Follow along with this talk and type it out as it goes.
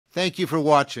Thank you for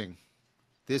watching.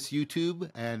 This YouTube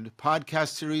and podcast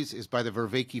series is by the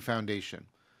Vervaeke Foundation,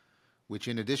 which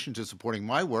in addition to supporting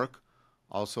my work,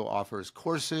 also offers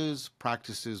courses,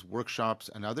 practices, workshops,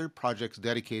 and other projects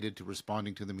dedicated to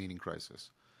responding to the meaning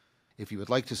crisis. If you would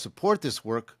like to support this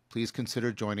work, please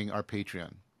consider joining our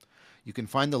Patreon. You can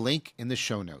find the link in the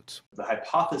show notes. The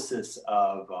hypothesis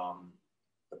of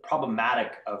the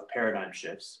problematic of paradigm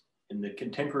shifts in the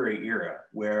contemporary era,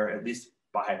 where at least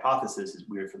by hypothesis,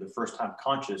 we are for the first time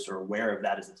conscious or aware of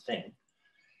that as a thing,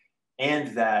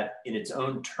 and that in its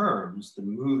own terms, the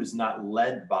move is not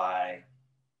led by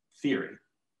theory.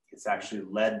 It's actually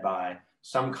led by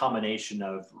some combination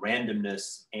of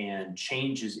randomness and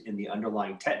changes in the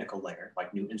underlying technical layer,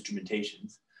 like new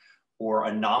instrumentations, or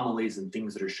anomalies and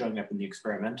things that are showing up in the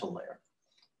experimental layer,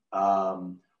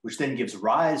 which then gives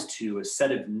rise to a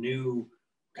set of new,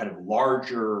 kind of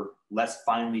larger, less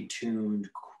finely tuned,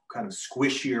 kind of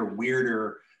squishier,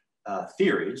 weirder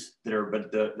theories that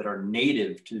are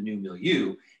native to the new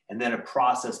milieu, and then a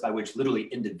process by which literally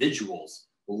individuals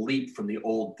will leap from the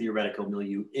old theoretical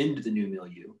milieu into the new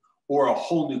milieu, or a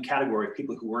whole new category of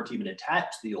people who weren't even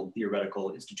attached to the old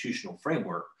theoretical institutional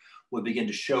framework will begin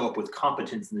to show up with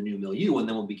competence in the new milieu, and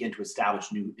then we'll begin to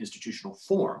establish new institutional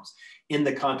forms in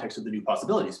the context of the new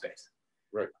possibility space.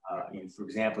 Right. For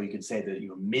example, you could say that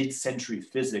mid-century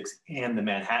physics and the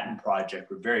Manhattan Project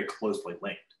were very closely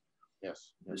linked.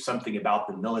 Yes. There's something about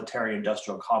the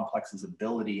military-industrial complex's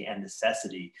ability and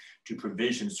necessity to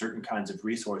provision certain kinds of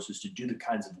resources to do the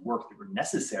kinds of work that were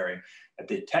necessary at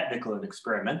the technical and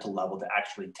experimental level to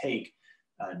actually take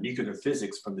nuclear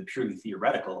physics from the purely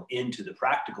theoretical into the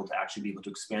practical to actually be able to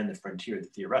expand the frontier of the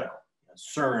theoretical.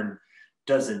 CERN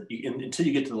doesn't, until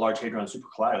you get to the Large Hadron Super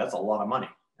Collider, that's a lot of money.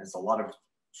 It's a lot of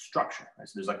structure. Right?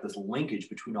 So there's like this linkage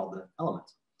between all the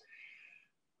elements.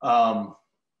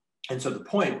 And so the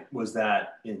point was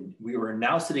that we were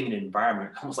now sitting in an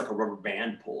environment almost like a rubber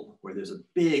band pulled, where there's a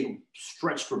big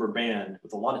stretched rubber band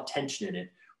with a lot of tension in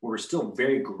it, where we're still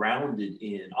very grounded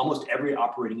in almost every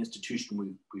operating institution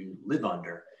we live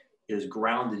under is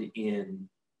grounded in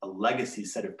a legacy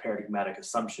set of paradigmatic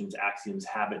assumptions, axioms,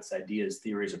 habits, ideas,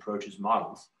 theories, approaches,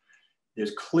 models.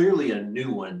 There's clearly a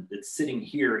new one that's sitting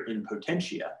here in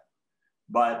potentia,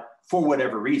 but for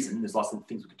whatever reason, there's lots of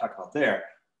things we could talk about there.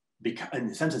 In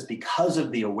the sense, it's because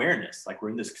of the awareness, like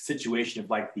we're in this situation of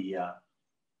like the,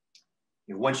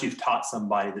 once you've taught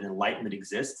somebody that enlightenment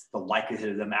exists, the likelihood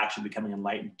of them actually becoming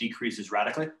enlightened decreases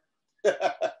radically.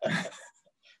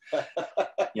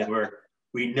 Where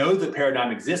we know the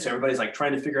paradigm exists, everybody's like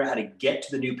trying to figure out how to get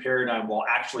to the new paradigm while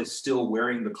actually still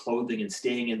wearing the clothing and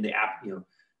staying in the app,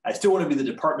 I still want to be the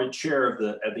department chair of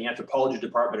the anthropology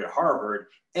department at Harvard,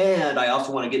 and I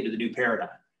also want to get into the new paradigm.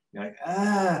 You're like,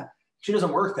 she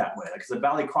doesn't work that way. Like it's a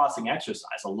valley crossing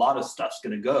exercise. A lot of stuff's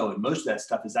going to go, and most of that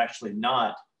stuff is actually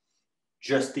not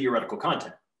just theoretical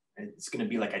content. It's going to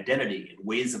be like identity and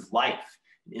ways of life,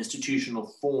 and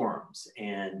institutional forms,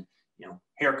 and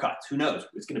haircuts. Who knows?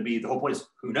 It's going to be, the whole point is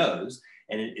who knows.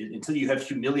 And until you have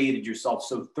humiliated yourself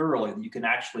so thoroughly that you can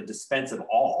actually dispense it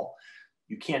all,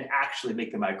 you can't actually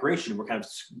make the migration. We're kind of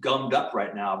gummed up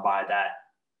right now by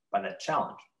that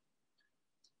challenge.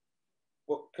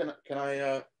 Well, can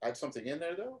I add something in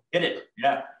there though? Hit it,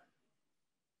 yeah.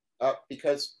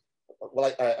 Because, well,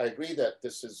 I agree that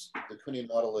the Kuhnian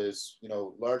model is,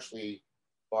 largely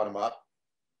bottom up.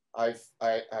 I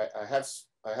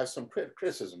have some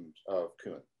criticism of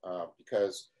Kuhn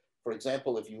because, for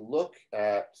example, if you look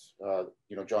at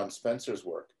John Spencer's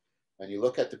work, and you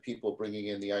look at the people bringing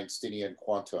in the Einsteinian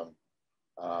quantum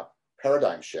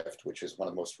paradigm shift, which is one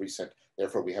of the most recent,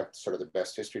 therefore we have sort of the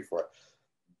best history for it.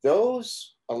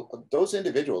 Those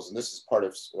individuals, and this is part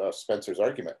of Spencer's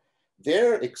argument,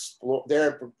 they're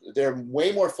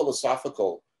way more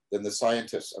philosophical than the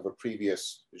scientists of a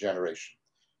previous generation.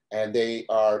 And they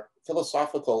are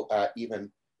philosophical at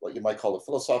even what you might call a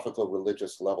philosophical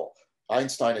religious level.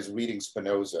 Einstein is reading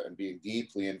Spinoza and being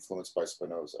deeply influenced by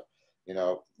Spinoza.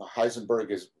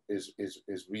 Heisenberg is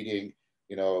reading,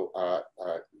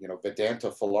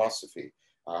 Vedanta philosophy.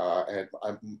 And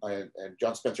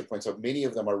John Spencer points out many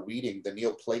of them are reading the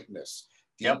Neoplatonists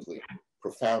deeply,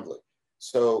 profoundly.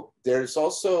 So they're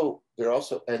also,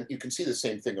 and you can see the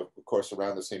same thing, of course,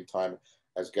 around the same time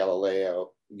as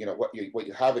Galileo. What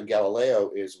you have in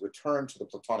Galileo is return to the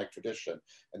Platonic tradition,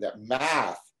 and that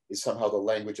math is somehow the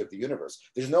language of the universe.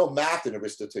 There's no math in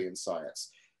Aristotelian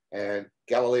science. And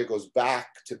Galileo goes back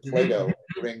to Plato and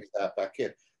brings that back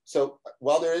in. So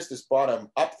while there is this bottom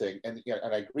up thing, and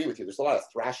I agree with you, there's a lot of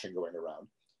thrashing going around.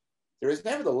 There is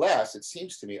nevertheless, it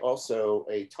seems to me, also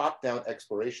a top-down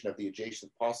exploration of the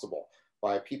adjacent possible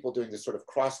by people doing this sort of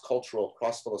cross-cultural,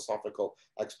 cross-philosophical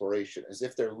exploration, as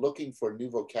if they're looking for new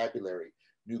vocabulary,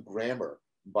 new grammar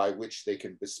by which they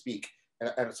can bespeak.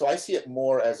 And so I see it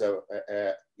more as a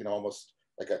you know, almost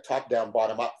like a top-down,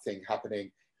 bottom-up thing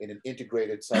happening in an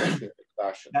integrated scientific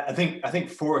fashion. I think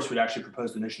Forrest would actually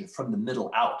propose the notion of from the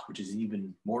middle out, which is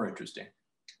even more interesting.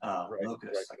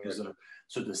 Locus, like there's a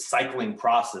sort of the cycling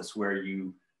process where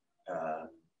you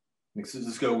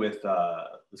let's go with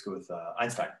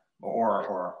Einstein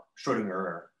or Schrodinger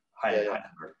or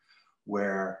Heisenberg,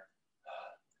 where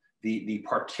the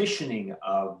partitioning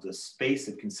of the space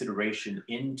of consideration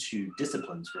into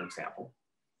disciplines, for example,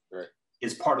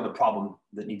 is part of the problem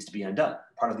that needs to be undone.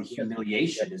 Part of the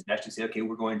humiliation is to actually say, okay,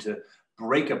 we're going to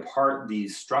break apart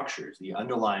these structures, the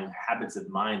underlying habits of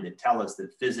mind that tell us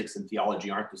that physics and theology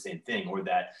aren't the same thing, or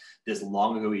that this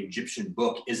long ago Egyptian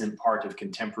book isn't part of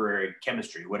contemporary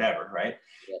chemistry, whatever, right?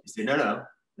 You say, no,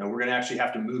 we're going to actually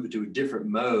have to move it to a different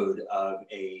mode of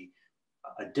a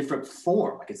different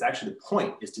form. Like it's actually the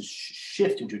point is to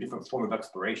shift into a different form of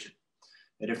exploration,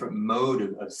 a different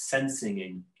mode of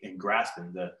sensing and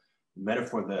grasping. The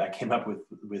metaphor that I came up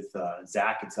with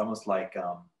Zach, it's almost like you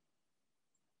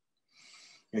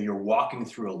know, you're walking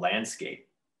through a landscape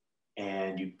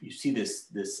and you see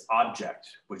this object,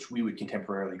 which we would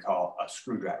contemporarily call a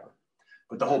screwdriver.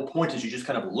 But the whole point is you just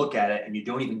kind of look at it and you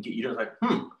don't like,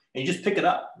 and you just pick it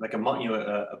up like a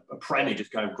primate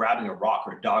just kind of grabbing a rock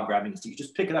or a dog grabbing a stick. You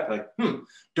just pick it up, you're like,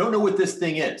 don't know what this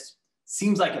thing is.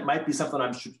 Seems like it might be something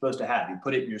I'm supposed to have. You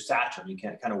put it in your satchel and you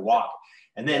can kind of walk.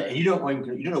 And then and you don't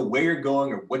know where you're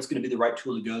going or what's going to be the right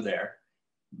tool to go there.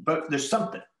 But there's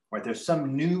something, right? There's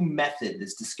some new method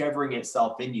that's discovering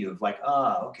itself in you of like,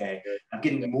 okay, I'm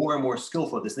getting more and more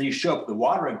skillful at this. Then you show up at the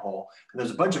watering hole and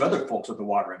there's a bunch of other folks at the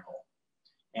watering hole.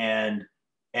 And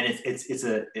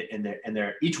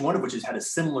they're each one of which has had a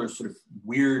similar sort of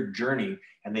weird journey,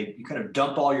 and you kind of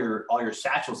dump all your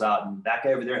satchels out, and that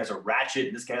guy over there has a ratchet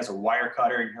and this guy has a wire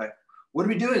cutter, and you're like, what are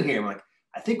we doing here? I'm like,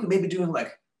 I think we may be doing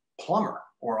like plumber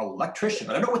or electrician,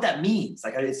 but I don't know what that means.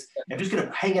 Like I'm just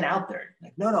gonna hang it out there.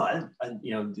 Like no,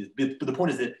 you know, but the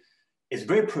point is that it's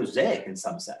very prosaic in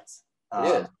some sense.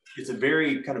 It's a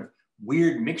very kind of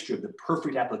weird mixture of the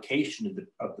perfect application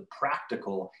of the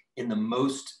practical in the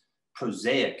most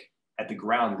prosaic at the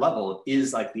ground level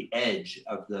is like the edge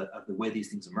of the way these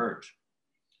things emerge.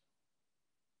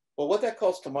 Well, what that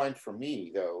calls to mind for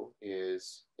me, though,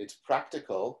 is it's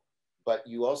practical, but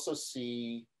you also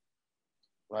see,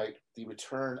 right, the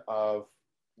return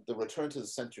to the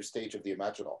center stage of the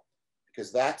imaginal,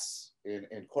 because that's in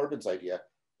Corbin's idea.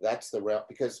 That's the realm,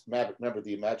 because remember,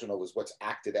 the imaginal is what's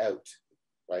acted out,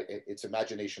 right? It's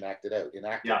imagination acted out,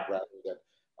 enacted rather than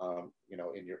you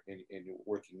know, in your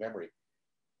working memory.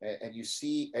 And you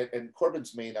see, and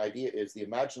Corbin's main idea is the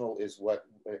imaginal is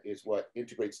what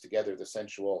integrates together the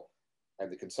sensual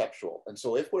and the conceptual. And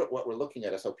so what we're looking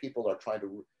at is how people are trying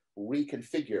to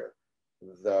reconfigure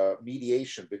the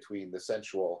mediation between the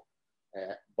sensual,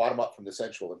 bottom up from the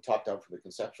sensual and top down from the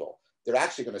conceptual. They're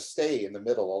actually going to stay in the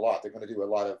middle a lot. They're going to do a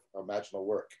lot of imaginal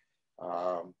work.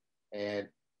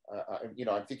 You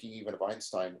know, I'm thinking even of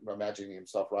Einstein imagining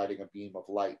himself riding a beam of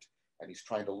light, and he's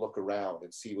trying to look around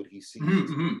and see what he sees.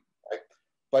 Mm-hmm. Right?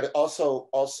 But also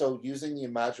using the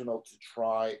imaginal to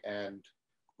try and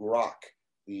grok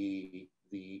the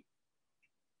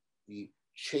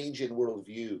change in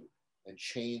worldview and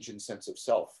change in sense of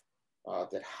self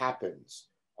that happens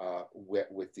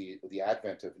with the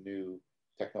advent of new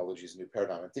technologies, new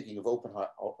paradigm. I'm thinking of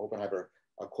Oppenheimer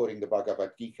quoting the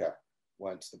Bhagavad Gita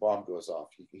once the bomb goes off.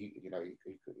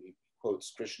 He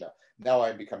quotes Krishna, "Now I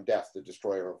am become death, the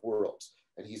destroyer of worlds."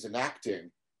 And he's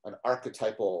enacting an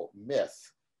archetypal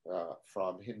myth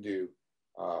from Hindu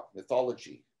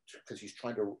mythology, because he's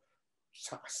trying to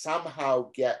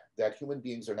somehow get that human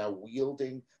beings are now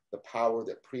wielding the power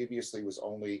that previously was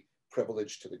only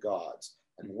privileged to the gods.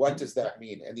 And what does that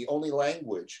mean? And the only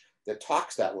language that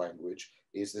talks that language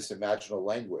is this imaginal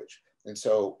language. And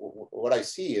so what I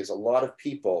see is a lot of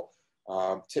people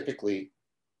typically,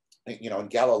 you know, and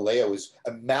Galileo is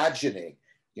imagining,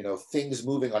 you know, things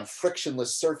moving on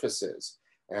frictionless surfaces,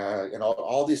 and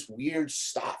all this weird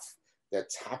stuff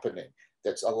that's happening,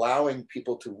 that's allowing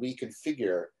people to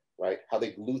reconfigure, right, how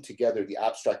they glue together the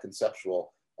abstract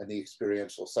conceptual and the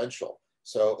experiential sensual.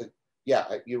 So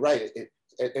yeah, you're right.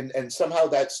 And somehow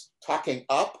that's talking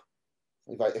up,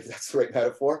 if that's the right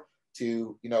metaphor,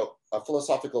 to, you know, a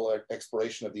philosophical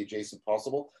exploration of the adjacent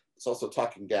possible. It's also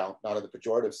talking down, not in the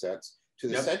pejorative sense, to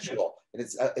the sensual. And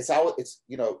it's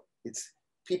you know, it's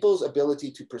people's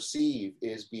ability to perceive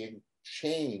is being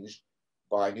changed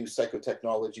by new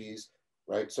psychotechnologies,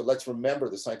 right? So let's remember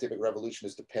the scientific revolution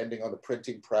is depending on the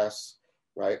printing press,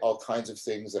 right? All kinds of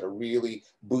things that are really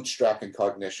bootstrapping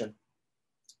cognition.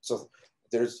 So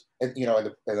there's, and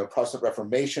the Protestant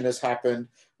Reformation has happened,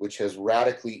 which has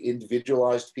radically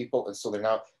individualized people. And so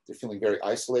they're feeling very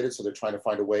isolated. So they're trying to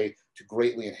find a way to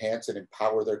greatly enhance and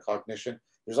empower their cognition.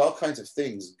 There's all kinds of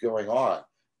things going on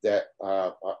that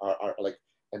are like,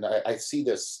 and I see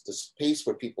the space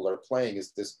where people are playing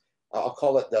is this, I'll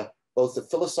call it both the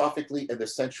philosophically and the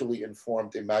sensually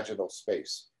informed imaginal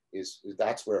space.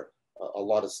 That's where a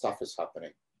lot of stuff is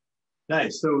happening.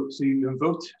 Nice. So you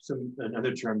invoked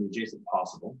another term, the adjacent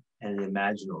possible and the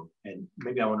imaginal, and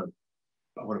maybe I want to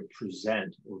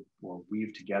present or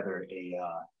weave together a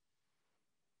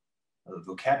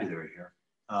vocabulary here.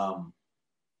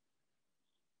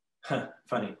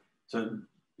 Funny. So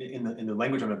in the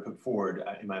language I'm going to put forward,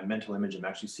 in my mental image, I'm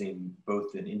actually seeing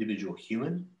both an individual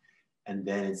human and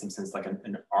then in some sense like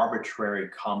an arbitrary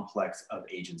complex of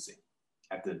agency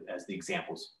as the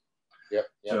examples. Yep.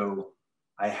 So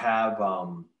I have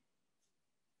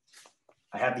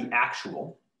the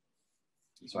actual.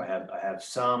 So I have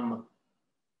some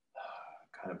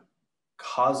kind of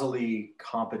causally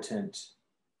competent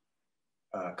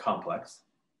complex.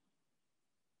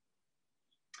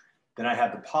 Then I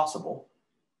have the possible,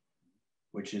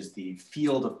 which is the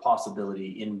field of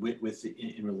possibility in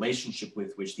relationship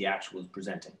with which the actual is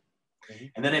presenting. Mm-hmm.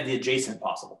 And then I have the adjacent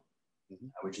possible, mm-hmm.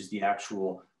 Which is the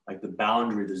actual, like the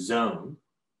boundary, the zone,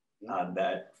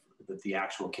 that the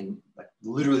actual can, like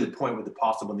literally the point where the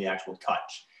possible and the actual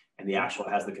touch, and the actual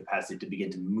has the capacity to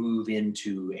begin to move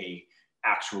into a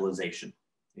actualization,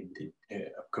 into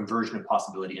a conversion of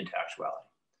possibility into actuality.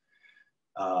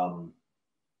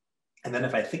 And then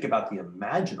if I think about the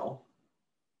imaginal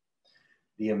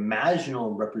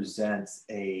represents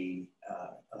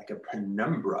like a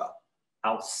penumbra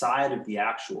outside of the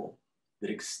actual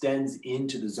that extends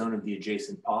into the zone of the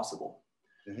adjacent possible.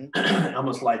 Mm-hmm.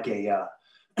 Almost like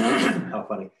how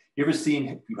funny. You ever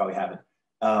seen, you probably haven't,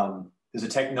 there's a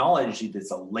technology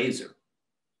that's a laser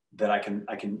that I can,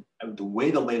 the way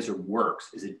the laser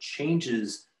works is it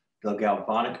changes the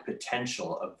galvanic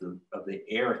potential of the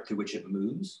air through which it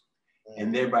moves,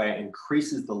 and thereby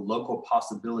increases the local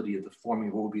possibility of the forming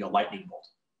of what would be a lightning bolt.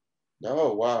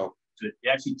 Oh, wow. So it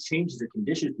actually changes the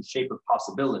conditions, the shape of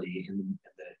possibility in the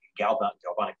galvanic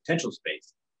potential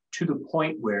space to the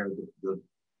point where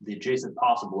the adjacent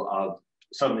possible of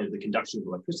suddenly the conduction of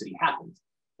electricity happens,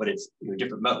 but it's a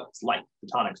different mode. It's light,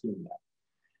 photonics doing that.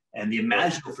 And the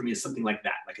imaginal for me is something like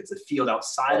that. Like it's a field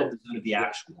outside of the zone of the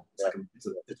actual.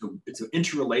 It's an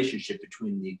interrelationship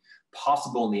between the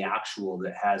possible and the actual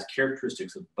that has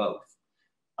characteristics of both,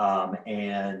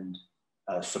 and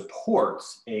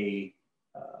supports a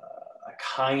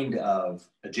kind of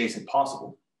adjacent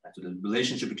possible. So the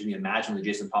relationship between the imaginal and the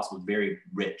adjacent possible is very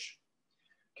rich.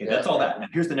 Okay, that's all that. Now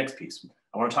here's the next piece.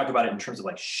 I want to talk about it in terms of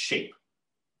like shape.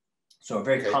 So a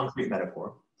very concrete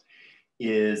metaphor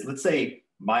is, let's say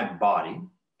my body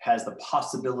has the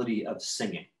possibility of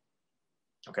singing,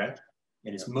 okay?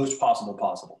 And it's most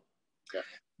possible. Yeah.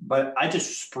 But I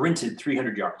just sprinted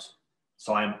 300 yards,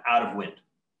 so I'm out of wind.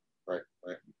 Right.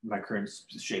 My current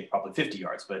shape, probably 50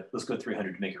 yards, but let's go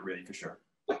 300 to make it really for sure.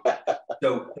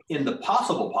 So in the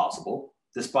possible,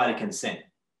 this body can sing.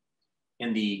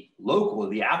 In the local,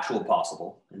 the actual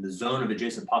possible, in the zone of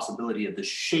adjacent possibility of the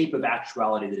shape of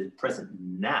actuality that is present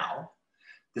now,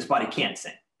 this body can't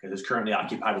sing because it's currently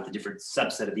occupied with a different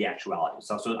subset of the actuality.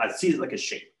 So I see it like a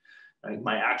shape. Right?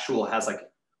 My actual has like,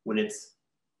 when it's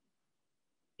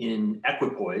in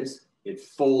equipoise, it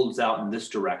folds out in this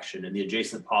direction and the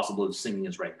adjacent possible of singing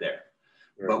is right there.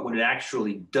 Right. But when it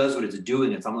actually does what it's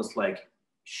doing, it's almost like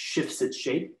shifts its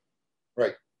shape.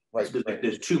 Right. So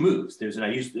there's two moves. And I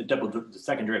use the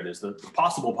second derivative. There's the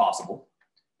possible,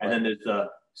 and then there's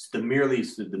the merely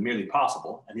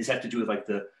possible. And these have to do with like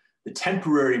the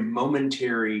temporary,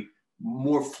 momentary,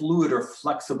 more fluid or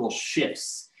flexible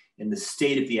shifts in the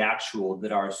state of the actual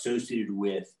that are associated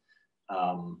with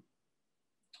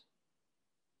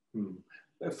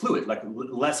fluid, like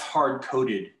less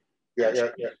hard-coded. Yeah.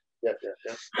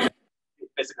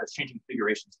 Basically, it's changing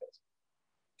configuration space.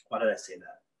 Why did I say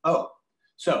that? Oh.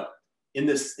 So in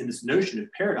this notion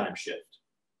of paradigm shift,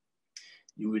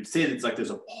 you would say that it's like there's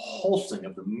a pulsing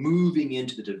of the moving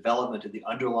into the development of the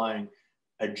underlying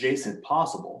adjacent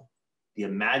possible, the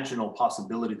imaginal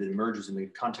possibility that emerges in the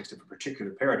context of a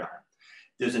particular paradigm.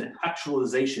 There's an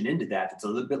actualization into that that's a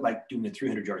little bit like doing a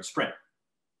 300-yard sprint.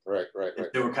 Right.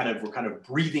 We're kind of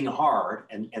breathing hard,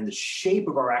 and the shape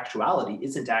of our actuality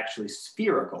isn't actually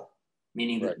spherical,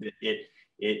 meaning that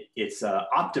it's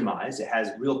optimized. It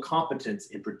has real competence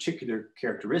in particular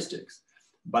characteristics,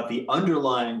 but the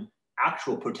underlying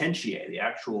actual potentiae, the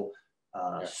actual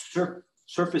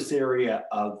surface area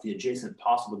of the adjacent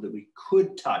possible that we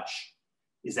could touch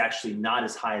is actually not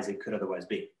as high as it could otherwise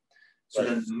be. So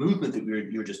then the movement that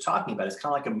you were just talking about is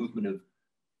kind of like a movement of,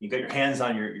 you got your hands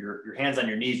on your hands on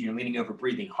your knees and you're leaning over,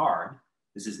 breathing hard.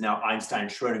 This is now Einstein,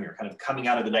 Schrodinger, kind of coming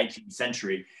out of the 19th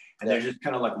century. And they're just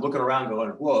kind of like looking around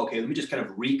going, whoa, okay, let me just kind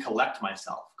of recollect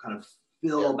myself, kind of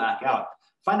fill back out.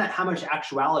 Find out how much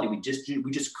actuality we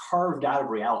just carved out of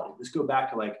reality. Let's go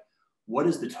back to like, what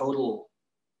is the total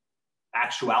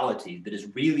actuality that is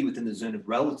really within the zone of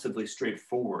relatively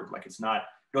straightforward? Like it's not,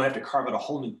 you don't have to carve out a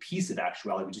whole new piece of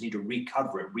actuality. We just need to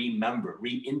recover it, remember,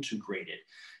 reintegrate it.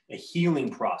 A healing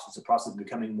process, a process of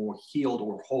becoming more healed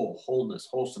or whole, wholeness,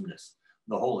 wholesomeness,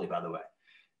 the holy, by the way.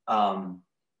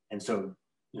 And so,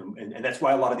 and that's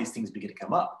why a lot of these things begin to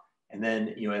come up. And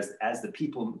then, as the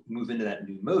people move into that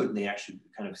new mode and they actually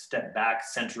kind of step back,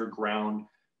 center, ground,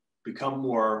 become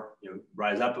more,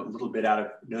 rise up a little bit out of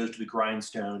nose to the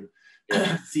grindstone,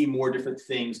 see more different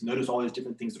things, notice all these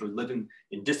different things that are living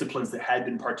in disciplines that had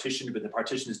been partitioned, but the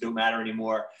partitions don't matter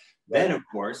anymore. Then, of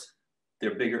course, the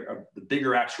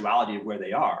bigger actuality of where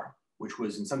they are, which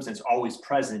was in some sense always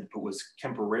present, but was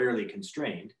temporarily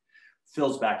constrained,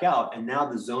 fills back out. And now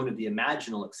the zone of the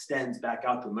imaginal extends back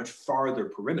out to a much farther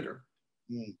perimeter.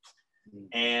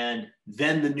 And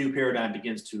then the new paradigm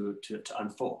begins to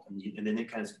unfold. And then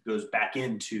it kind of goes back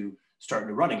into starting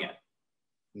to run again.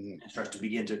 And starts to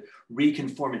begin to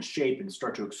reconform its shape and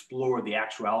start to explore the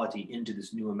actuality into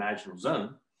this new imaginal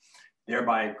zone,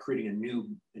 thereby creating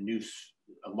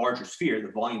a larger sphere.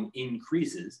 The volume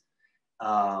increases.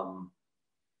 And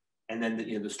then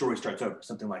the story starts over,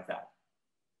 something like that.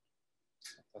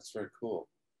 That's very cool.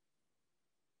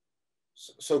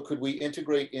 So could we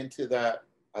integrate into that?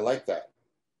 I like that.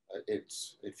 It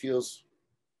feels,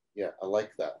 I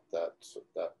like that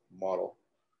model.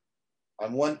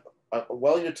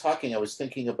 While you're talking, I was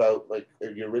thinking about like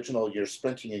you're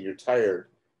sprinting and you're tired.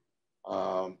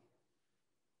 And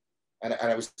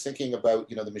I was thinking about,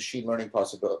 the machine learning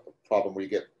problem where you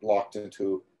get locked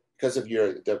into, because of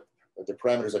the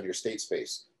parameters of your state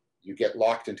space, you get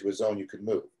locked into a zone you could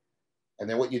move. And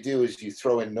then what you do is you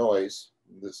throw in noise.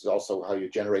 This is also how you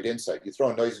generate insight. You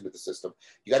throw noise into the system.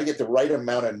 You got to get the right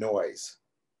amount of noise,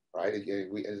 right?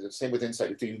 Same with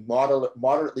insight. If you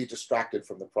moderately distracted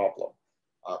from the problem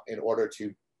in order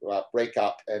to break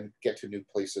up and get to new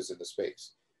places in the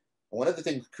space. And one of the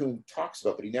things Kuhn talks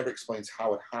about, but he never explains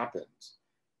how it happens,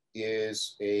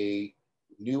 is a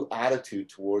new attitude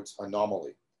towards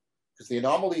anomaly. Because the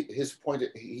anomaly, his point,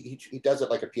 he does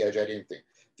it like a Piagetian thing.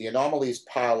 The anomalies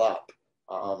pile up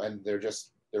and they're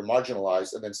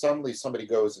marginalized. And then suddenly somebody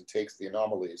goes and takes the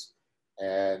anomalies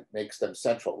and makes them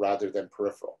central rather than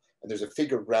peripheral. And there's a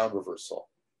figure ground reversal.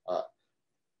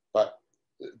 But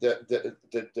the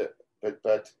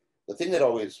thing that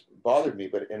always bothered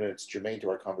me, and it's germane to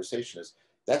our conversation, is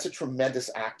that's a tremendous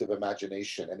act of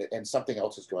imagination, and something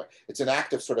else is going. It's an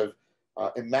act of sort of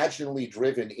imaginally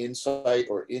driven insight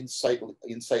or insight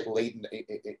laden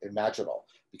imaginal,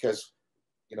 because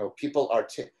people are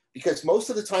because most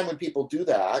of the time when people do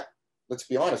that, let's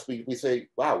be honest, we say,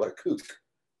 wow, what a kook,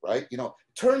 right?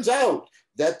 Turns out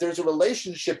that there's a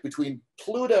relationship between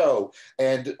Pluto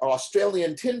and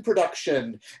Australian tin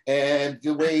production and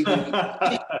the way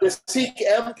the Sikh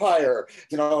empire,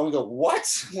 we go,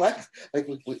 what? Like,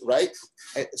 right?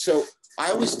 So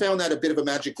I always found that a bit of a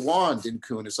magic wand in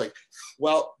Kuhn. It's like,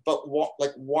 well, but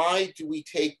why do we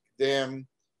take them?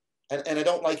 And I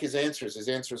don't like his answers. His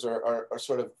answers are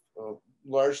sort of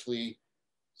largely,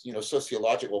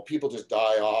 sociological. People just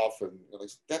die off, and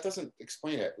that doesn't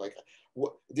explain it. Like,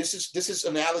 this is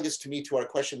analogous to me to our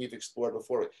question we've explored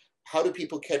before. How do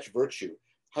people catch virtue?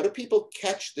 How do people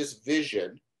catch this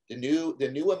vision, the new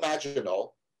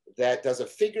imaginal that does a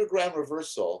figure ground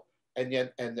reversal, and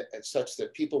such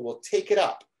that people will take it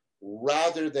up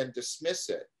rather than dismiss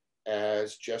it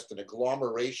as just an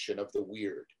agglomeration of the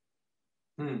weird?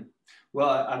 Well,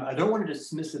 I don't want to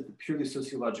dismiss it purely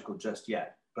sociological just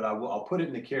yet, but I'll put it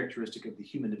in the characteristic of the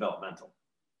human developmental.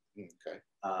 Okay.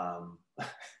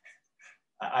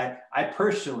 I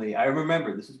personally, I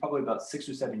remember this was probably about 6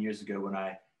 or 7 years ago when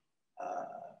I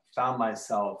found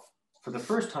myself for the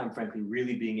first time, frankly,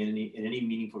 really being in any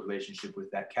meaningful relationship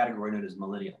with that category known as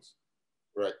millennials.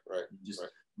 Right.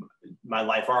 My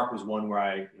life arc was one where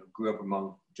I grew up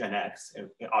among Gen X,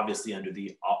 obviously under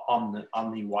the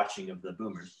omni watching of the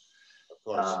boomers. Of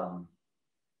course.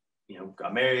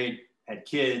 Got married, had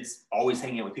kids, always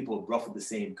hanging out with people roughly the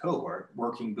same cohort,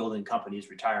 working, building companies,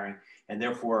 retiring, and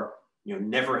therefore,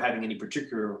 never having any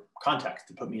particular context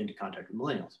to put me into contact with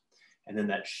millennials. And then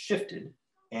that shifted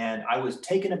And I was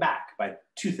taken aback by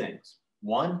two things.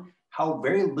 One, how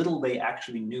very little they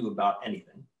actually knew about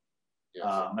anything. Yes.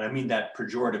 And I mean that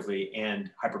pejoratively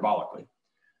and hyperbolically.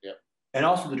 Yep. And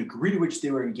also the degree to which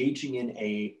they were engaging in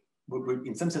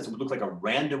in some sense, it would look like a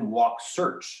random walk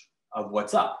search of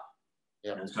what's up.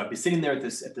 Yep. And so I'd be sitting there at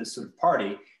this sort of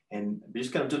party and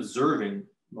just kind of observing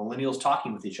millennials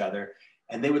talking with each other.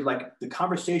 And they would the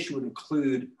conversation would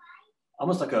include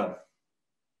almost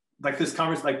this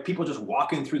conversation, like people just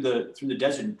walking through the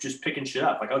desert and just picking shit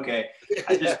up. Like, okay,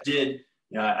 I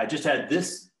just had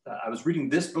this, I was reading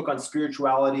this book on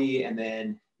spirituality, and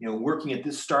then, working at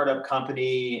this startup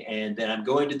company, and then I'm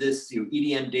going to this,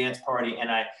 EDM dance party. And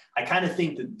I kind of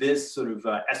think that this sort of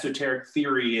esoteric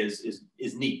theory is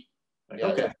neat. Like,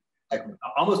 okay. Like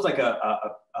almost like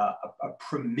a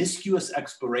promiscuous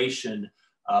exploration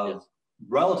of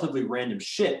relatively random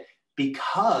shit.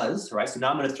 Because, right, so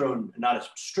now I'm going to throw in, not a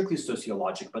strictly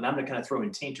sociologic, but now I'm going to kind of throw in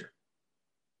tainter.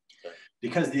 Okay.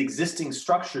 Because the existing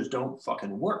structures don't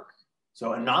fucking work.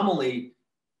 So anomaly,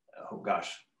 oh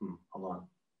gosh, hold on.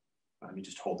 Let me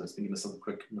just hold this. Give me some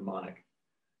quick mnemonic.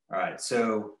 All right,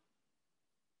 so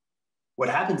what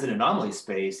happens in anomaly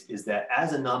space is that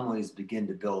as anomalies begin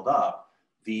to build up,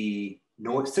 the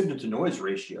signal to noise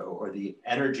ratio, or the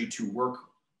energy to work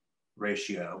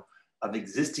ratio of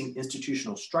existing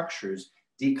institutional structures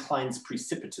declines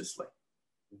precipitously.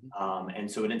 Mm-hmm. And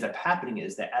so what ends up happening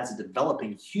is that as a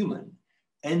developing human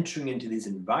entering into these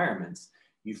environments,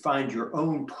 you find your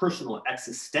own personal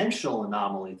existential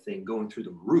anomaly thing going through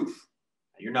the roof.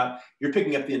 You're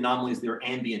picking up the anomalies that are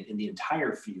ambient in the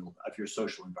entire field of your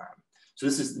social environment. So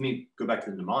let me go back to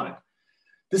the mnemonic.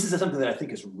 This is something that I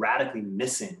think is radically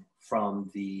missing from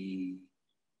the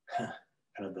kind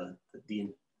of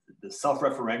the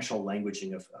self-referential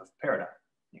languaging of paradigm,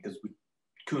 because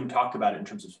Kuhn talked about it in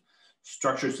terms of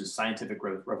structures as scientific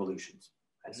revolutions.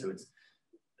 And so it's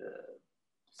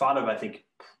thought of, I think,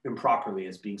 improperly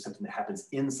as being something that happens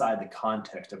inside the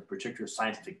context of a particular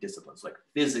scientific disciplines, like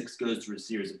physics goes through a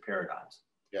series of paradigms.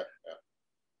 Yeah.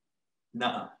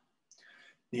 Nuh-uh.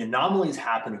 The anomalies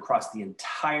happen across the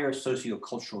entire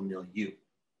socio-cultural milieu.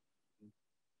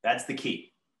 That's the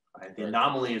key. Right? The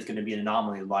anomaly is going to be an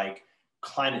anomaly like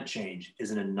climate change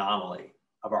is an anomaly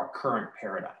of our current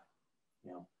paradigm.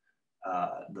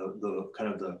 The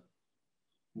kind of the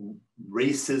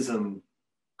racism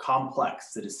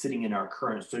complex that is sitting in our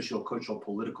current socio-cultural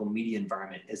political media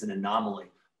environment is an anomaly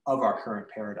of our current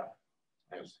paradigm.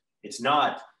 Yes. It's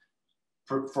not,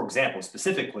 for example,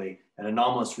 specifically an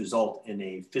anomalous result in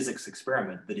a physics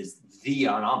experiment that is the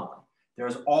anomaly.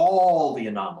 There's all the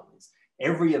anomalies.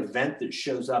 Every event that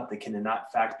shows up that can in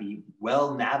fact be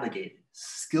well navigated,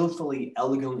 skillfully,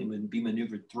 elegantly be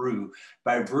maneuvered through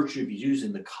by virtue of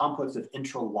using the complex of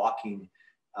interlocking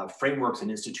frameworks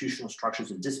and institutional structures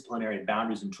and disciplinary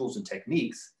boundaries and tools and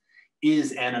techniques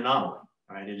is an anomaly,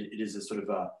 right? It is a sort of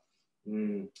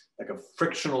like a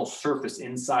frictional surface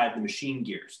inside the machine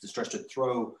gears that starts to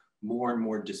throw more and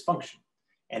more dysfunction.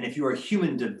 And if you're a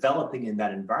human developing in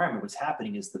that environment, what's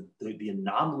happening is the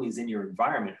anomalies in your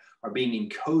environment are being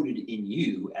encoded in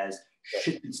you as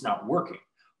shit that's not working.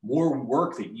 More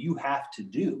work that you have to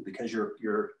do because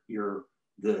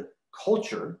the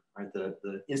culture, right?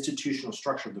 The institutional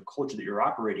structure of the culture that you're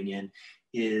operating in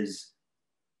it's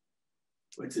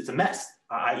a mess,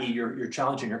 i.e. you're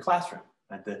challenging your classroom.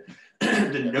 Right?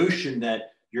 The notion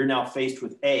that you're now faced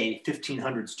with A,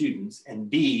 1,500 students, and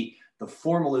B, the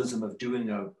formalism of doing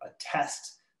a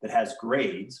test that has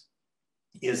grades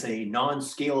is a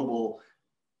non-scalable,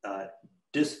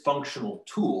 dysfunctional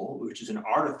tool, which is an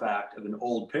artifact of an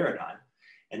old paradigm,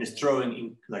 and is throwing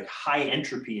in, like, high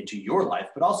entropy into your life,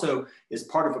 but also is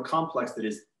part of a complex that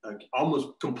is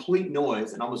almost complete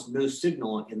noise and almost no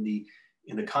signal in the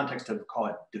context of, call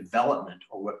it, development,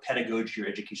 or what pedagogy or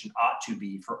education ought to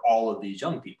be for all of these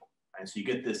young people. Right? So you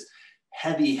get this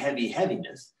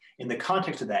heaviness. In the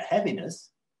context of that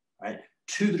heaviness, right,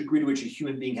 to the degree to which a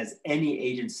human being has any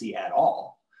agency at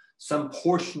all, some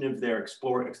portion of their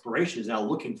exploration is now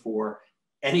looking for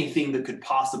anything that could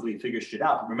possibly figure shit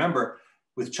out. But remember,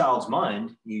 with child's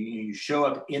mind, you show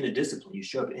up in a discipline, you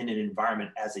show up in an environment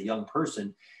as a young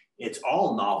person, it's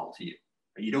all novel to you.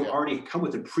 You don't already come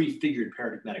with a prefigured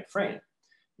paradigmatic frame.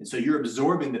 And so you're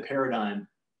absorbing the paradigm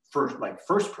first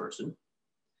person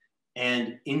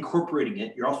and incorporating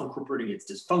it. You're also incorporating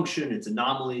its dysfunction, its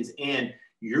anomalies, and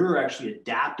you're actually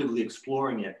adaptively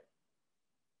exploring it.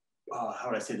 How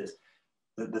would I say this?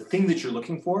 The thing that you're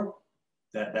looking for,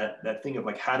 that thing of,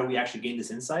 like, how do we actually gain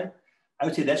this insight? I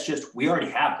would say that's just, we already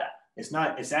have that.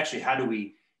 It's actually how do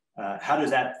we how does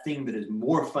that thing that is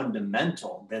more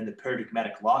fundamental than the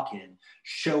paradigmatic lock-in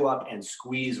show up and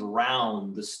squeeze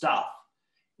around the stuff?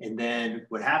 And then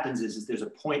what happens is there's a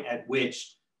point at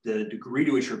which the degree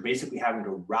to which you're basically having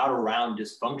to route around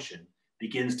dysfunction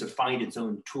begins to find its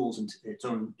own tools and its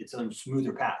own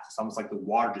smoother path. It's almost like the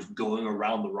water just going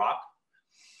around the rock.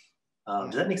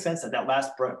 Does that make sense? That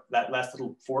last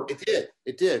little fork?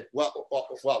 It did.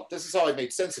 Well, this is how I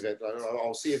made sense of it.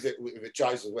 I'll see if it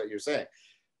jives with what you're saying.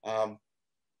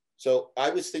 So I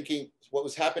was thinking what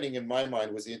was happening in my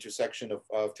mind was the intersection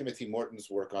of Timothy Morton's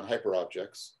work on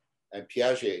hyperobjects and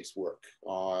Piaget's work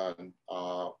on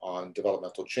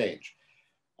developmental change.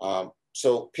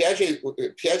 So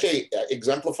Piaget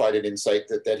exemplified an insight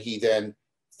that he then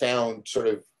found sort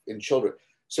of in children.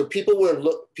 So people were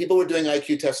doing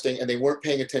IQ testing and they weren't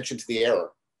paying attention to the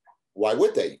error. Why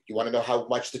would they? You want to know how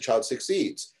much the child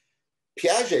succeeds.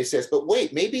 Piaget says, but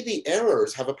wait, maybe the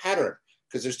errors have a pattern,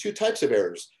 because there's two types of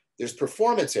errors. There's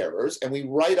performance errors, and we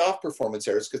write off performance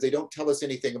errors because they don't tell us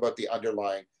anything about the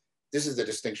underlying. This is the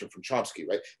distinction from Chomsky,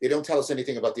 right? They don't tell us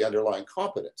anything about the underlying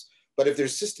competence. But if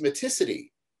there's systematicity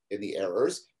in the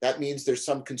errors, that means there's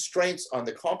some constraints on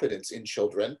the competence in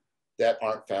children that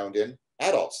aren't found in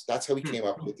adults. That's how he came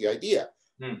up with the idea.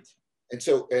 And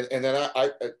so, and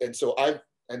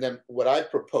then what I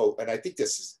propose, and I think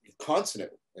this is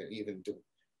consonant and even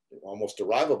almost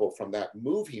derivable from that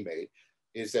move he made,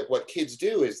 is that what kids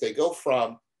do is they go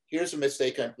from, here's a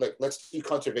mistake, let's do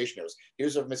conservation errors.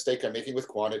 Here's a mistake I'm making with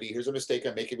quantity. Here's a mistake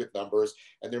I'm making with numbers.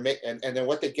 And then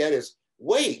what they get is,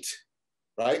 wait,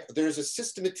 right? There's a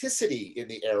systematicity in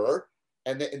the error.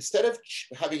 And then instead of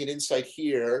having an insight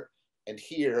here and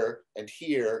here and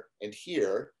here and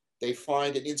here, they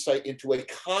find an insight into a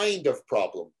kind of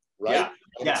problem, right?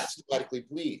 And it systematically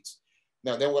bleeds.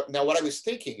 Now what I was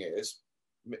thinking is,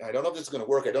 I don't know if this is going to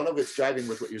work. I don't know if it's driving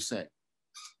with what you're saying.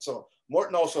 So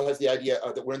Morton also has the idea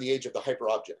that we're in the age of the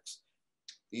hyperobjects.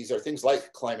 These are things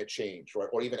like climate change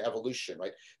or even evolution,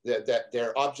 right? That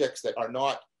they're objects that are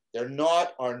not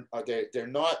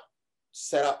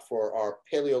set up for our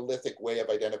Paleolithic way of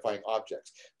identifying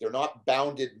objects. They're not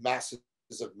bounded masses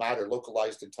of matter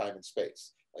localized in time and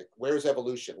space. Like, where's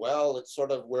evolution? Well, it's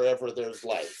sort of wherever there's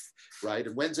life, right?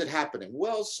 And when's it happening?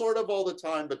 Well, sort of all the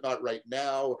time, but not right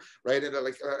now, right? And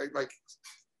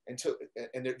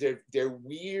they're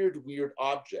weird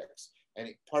objects. And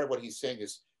part of what he's saying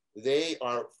is they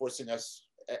are forcing us,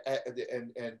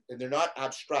 and they're not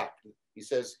abstract. He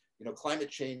says, climate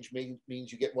change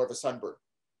means you get more of a sunburn.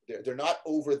 They're not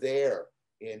over there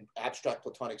in abstract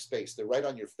platonic space. They're right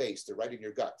on your face. They're right in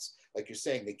your guts. Like you're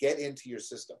saying, they get into your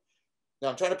system. Now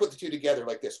I'm trying to put the two together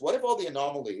like this. What if all the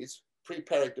anomalies,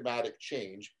 pre-paradigmatic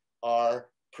change, are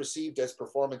perceived as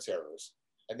performance errors,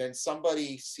 and then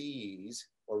somebody sees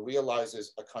or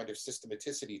realizes a kind of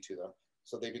systematicity to them,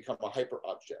 so they become a hyper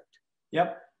object?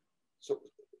 Yep. So,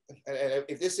 and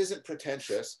if this isn't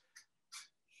pretentious,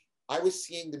 I was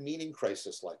seeing the meaning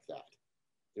crisis like that.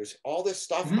 There's all this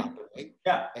stuff happening.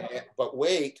 Yeah. But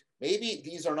wait, maybe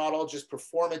these are not all just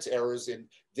performance errors in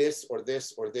this or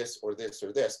this or this or this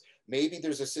or this. Maybe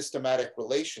there's a systematic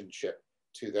relationship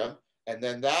to them. And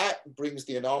then that brings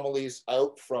the anomalies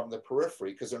out from the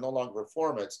periphery because they're no longer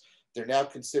performance. They're now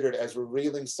considered as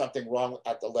revealing something wrong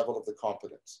at the level of the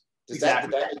competence. Did that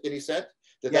make any sense?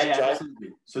 Absolutely.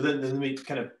 So then let me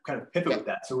kind of pivot with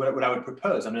that. So what I would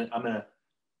propose, I'm gonna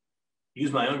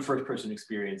use my own first person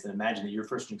experience and imagine that your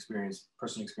person experience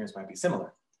might be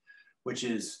similar, which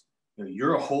is,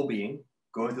 you're a whole being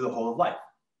going through the whole of life.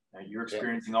 Right? You're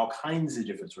experiencing all kinds of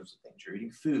different sorts of things. You're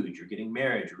eating food, you're getting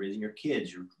married, you're raising your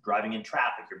kids, you're driving in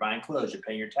traffic, you're buying clothes, you're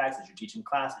paying your taxes, you're teaching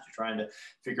classes, you're trying to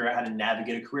figure out how to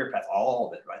navigate a career path, all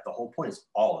of it, right? The whole point is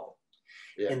all of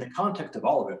it. Yeah. In the context of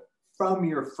all of it, from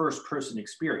your first person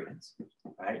experience,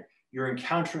 right? You're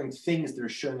encountering things that are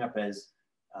showing up as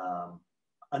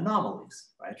anomalies,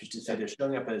 right? Just to say they're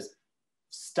showing up as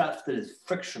stuff that is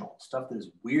frictional, stuff that is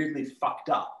weirdly fucked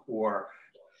up, or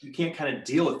you can't kind of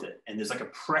deal with it, and there's like a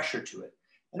pressure to it.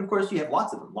 And of course, you have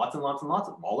lots of them, lots and lots and lots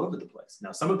of them all over the place.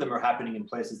 Now, some of them are happening in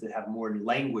places that have more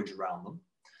language around them.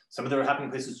 Some of them are happening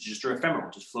in places that just are ephemeral,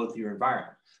 just flow through your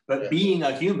environment. But being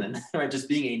a human, right, just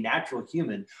being a natural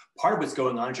human, part of what's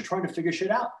going on is you're trying to figure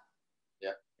shit out.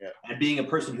 And being a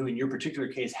person who, in your particular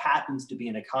case, happens to be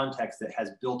in a context that has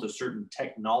built a certain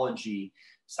technology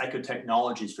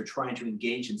psychotechnologies for trying to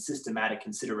engage in systematic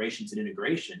considerations and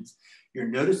integrations, you're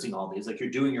noticing all these, like you're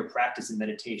doing your practice in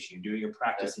meditation, you're doing your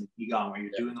practice in Qigong, or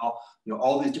you're doing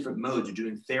all these different modes, you're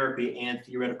doing therapy and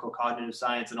theoretical cognitive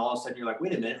science, and all of a sudden you're like,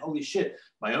 wait a minute, holy shit,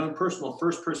 my own personal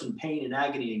first-person pain and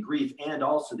agony and grief, and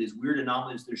also these weird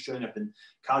anomalies that are showing up in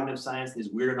cognitive science, these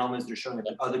weird anomalies that are showing up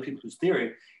in other people's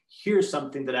theory, here's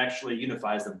something that actually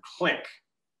unifies them. Click,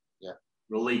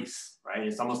 release, right?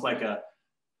 It's almost like that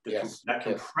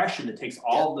compression that takes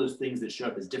all those things that show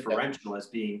up as differential as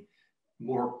being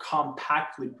more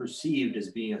compactly perceived as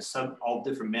being all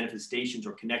different manifestations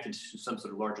or connected to some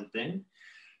sort of larger thing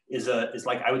is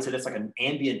like, I would say that's like an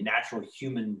ambient natural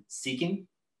human seeking.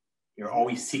 You're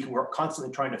always seeking, we're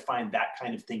constantly trying to find that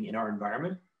kind of thing in our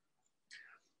environment.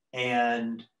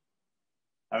 And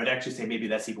I would actually say maybe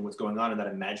that's even what's going on in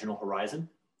that imaginal horizon.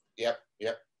 Yep.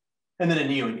 And then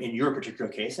in your particular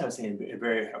case, I was saying a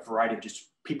variety of just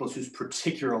people whose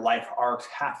particular life arcs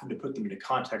happen to put them into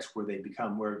context where it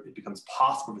becomes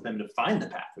possible for them to find the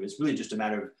path. It's really just a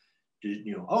matter of,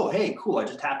 oh, hey, cool. I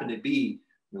just happen to be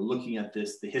looking at the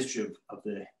history of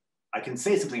I can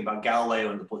say something about Galileo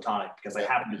and the Platonic because I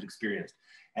happen to have experienced.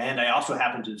 And I also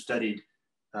happen to have studied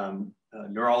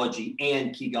neurology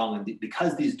and Qigong. And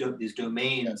because these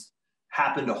domains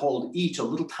happen to hold each a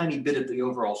little tiny bit of the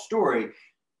overall story,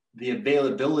 the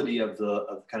availability of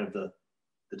the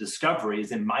discovery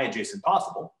is in my adjacent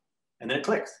possible, and then it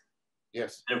clicks.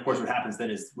 Yes. And of course, what happens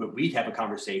then is we have a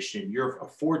conversation, your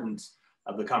affordance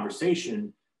of the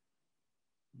conversation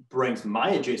brings my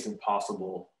adjacent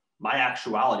possible, my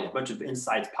actuality, a bunch of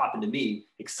insights pop into me,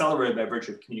 accelerated by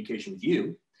virtue of communication with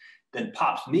you, then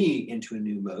pops me into a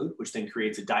new mode, which then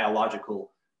creates a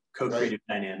dialogical co-creative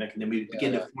dynamic. And then we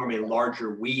begin to form a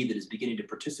larger we that is beginning to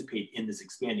participate in this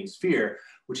expanding sphere,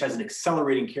 which has an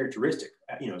accelerating characteristic.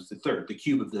 It's the third, the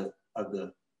cube of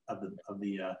the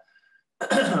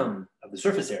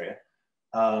surface area,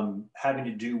 having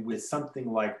to do with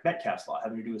something like Metcalfe's law,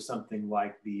 having to do with something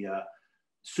like the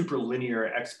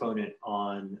superlinear exponent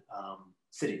on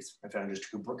cities. I found just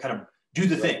to kind of do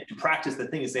the thing, to practice the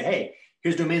thing and say, hey,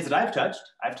 here's domains that I've touched.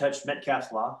 I've touched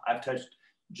Metcalfe's law. I've touched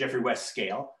Jeffrey West's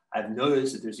scale. I've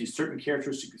noticed that there's these certain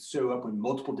characteristics that show up when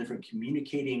multiple different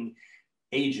communicating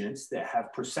agents that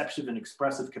have perceptive and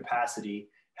expressive capacity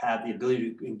have the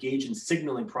ability to engage in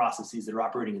signaling processes that are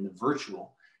operating in the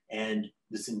virtual. And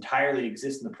this entirely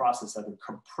exists in the process of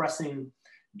compressing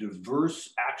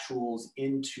diverse actuals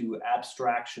into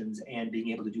abstractions and being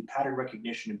able to do pattern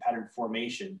recognition and pattern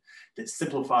formation that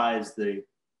simplifies the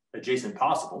adjacent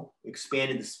possible,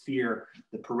 expanding the sphere,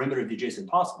 the perimeter of the adjacent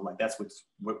possible. Like that's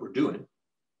what we're doing.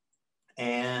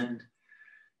 And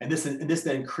this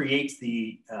then creates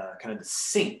the kind of the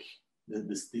sync,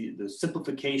 the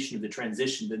simplification of the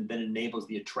transition that then enables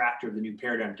the attractor of the new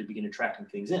paradigm to begin attracting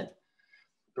things in.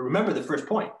 But remember the first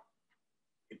point,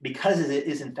 because it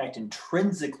is in fact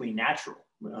intrinsically natural.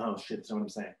 Oh shit, that's not what I'm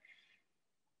saying.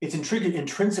 It's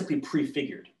intrinsically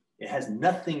prefigured. It has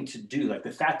nothing to do, like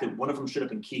the fact that one of them showed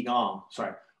up in Qigong,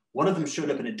 one of them showed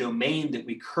up in a domain that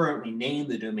we currently name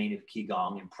the domain of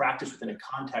Qigong and practice within a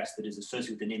context that is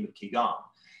associated with the name of Qigong.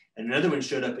 And another one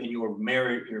showed up in your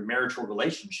marital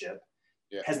relationship,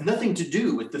 has nothing to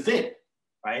do with the thing,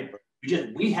 right?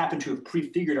 We happen to have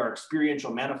prefigured our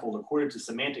experiential manifold according to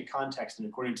semantic context and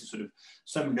according to sort of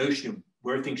some notion of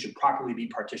where things should properly be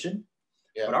partitioned.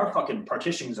 Yeah. But our fucking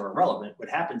partitions are irrelevant. What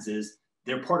happens is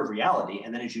they're part of reality.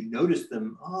 And then as you notice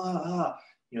them,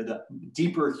 the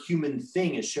deeper human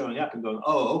thing is showing up and going,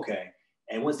 oh, okay.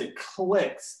 And once it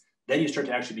clicks, then you start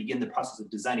to actually begin the process of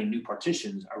designing new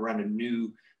partitions around a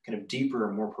new kind of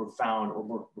deeper, more profound, or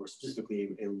more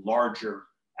specifically a larger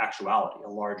actuality, a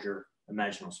larger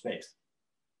imaginal space.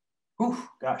 Whew,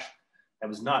 gosh, that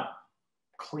was not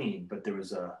clean, but there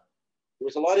was a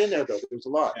lot in there though. There was a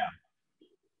lot. Yeah.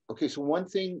 Okay, so one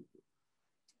thing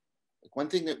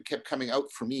that kept coming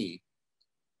out for me.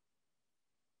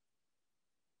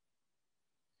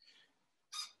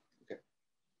 Okay.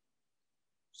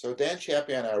 So Dan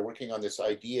Chappie and I are working on this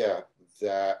idea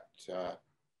that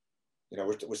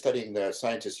we're studying the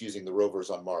scientists using the rovers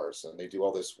on Mars, and they do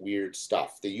all this weird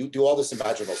stuff. They do all this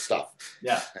imaginal stuff.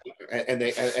 Yeah. And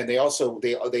they also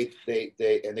do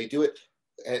it.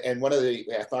 And one of the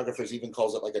ethnographers even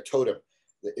calls it like a totem.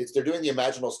 They're doing the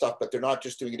imaginal stuff, but they're not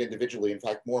just doing it individually. In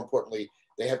fact, more importantly,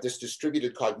 they have this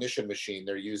distributed cognition machine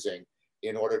they're using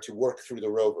in order to work through the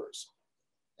rovers.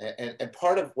 And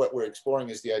part of what we're exploring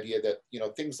is the idea that,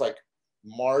 things like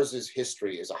Mars's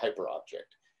history is a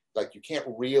hyperobject. Like you can't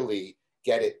really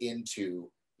get it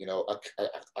into,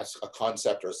 a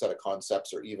concept or a set of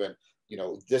concepts or even,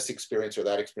 this experience or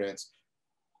that experience.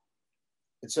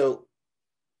 And so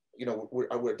you know,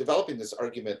 we're developing this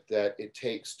argument that it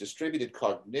takes distributed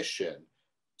cognition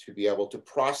to be able to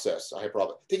process a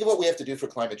hyperobject. Think of what we have to do for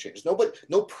climate change.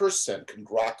 No person can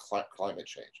grok climate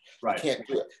change. Right. You can't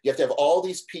do it. You have to have all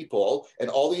these people and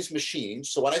all these machines.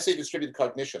 So when I say distributed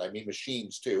cognition, I mean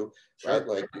machines too, Sure.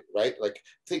 right? Like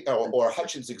think, or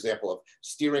Hutchins' example of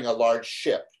steering a large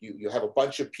ship. You have a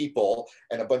bunch of people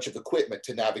and a bunch of equipment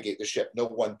to navigate the ship. No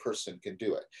one person can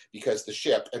do it because the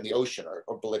ship and the ocean are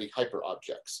bloody hyper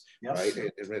objects, yep. Right?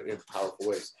 In powerful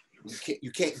ways. You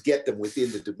can't get them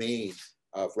within the domain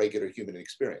of regular human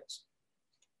experience.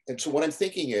 And so what I'm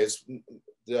thinking is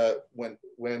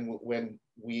when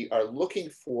we are looking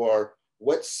for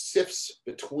what sifts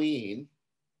between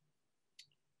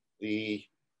the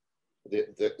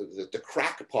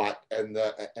crackpot and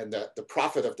the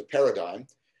prophet of the paradigm,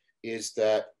 is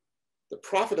that the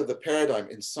prophet of the paradigm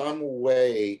in some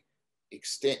way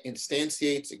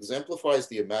instantiates, exemplifies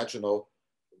the imaginal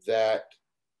that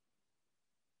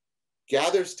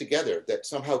gathers together, that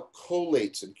somehow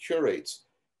collates and curates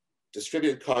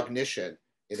distributed cognition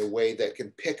in a way that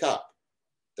can pick up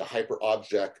the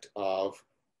hyper-object of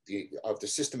the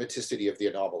systematicity of the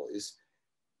anomalies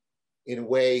in a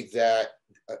way that,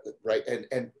 right,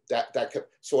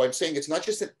 so I'm saying it's not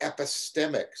just an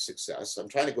epistemic success. I'm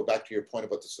trying to go back to your point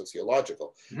about the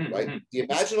sociological, mm-hmm. right? The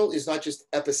imaginal is not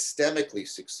just epistemically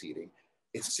succeeding,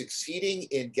 it's succeeding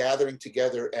in gathering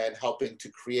together and helping to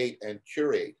create and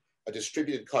curate a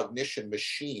distributed cognition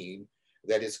machine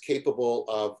that is capable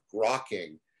of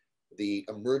grokking the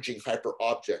emerging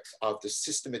hyper-objects of the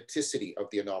systematicity of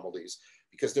the anomalies,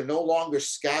 because they're no longer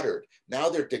scattered. Now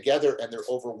they're together and they're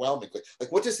overwhelming.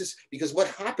 Like what does this, because what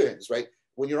happens, right?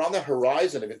 When you're on the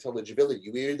horizon of intelligibility,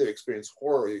 you either experience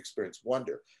horror or you experience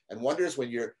wonder. And wonder is when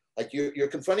you're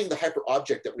confronting the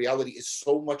hyper-object that reality is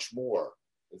so much more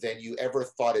than you ever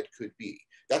thought it could be.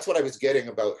 That's what I was getting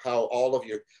about how all of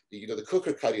the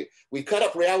cooker cutting, we cut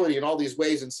up reality in all these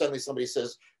ways, and suddenly somebody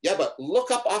says, yeah, but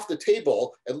look up off the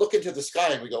table and look into the sky,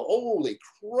 and we go, holy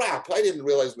crap, I didn't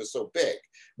realize it was so big,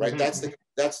 right? Mm-hmm.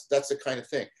 That's the kind of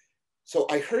thing. So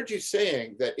I heard you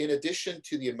saying that in addition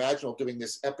to the imaginal doing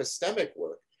this epistemic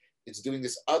work, it's doing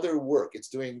this other work. It's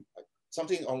doing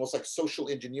something almost like social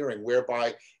engineering,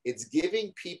 whereby it's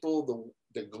giving people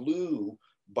the glue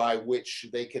by which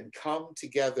they can come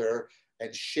together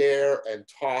and share and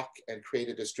talk and create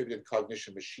a distributed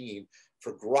cognition machine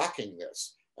for grokking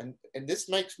this. And this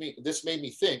made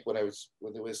me think when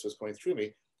this was going through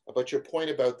me about your point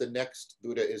about the next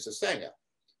Buddha is a Sangha,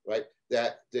 right?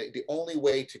 That the only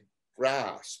way to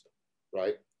grasp,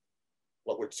 right,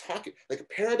 what we're talking, like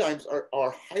paradigms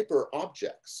are hyper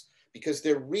objects because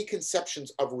they're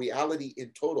reconceptions of reality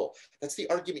in total. That's the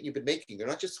argument you've been making. They're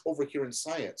not just over here in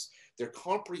science. They're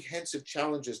comprehensive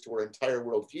challenges to our entire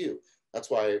worldview. That's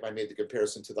why I made the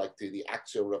comparison to the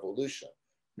axial revolution.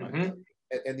 Right? Mm-hmm.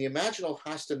 And the imaginal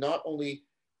has to not only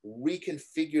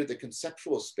reconfigure the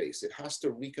conceptual space, it has to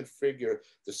reconfigure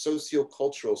the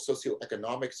socio-cultural,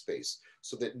 socio-economic space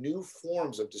so that new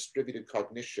forms of distributed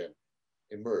cognition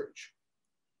emerge.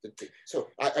 So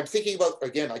I'm thinking about,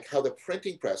 again, like how the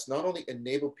printing press not only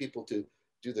enabled people to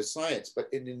do the science, but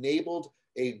it enabled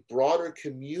a broader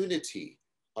community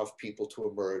of people to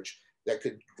emerge that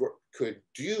could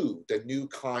do the new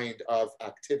kind of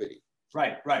activity.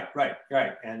 Right.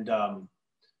 And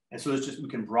so it's just, we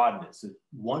can broaden it. So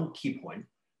one key point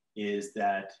is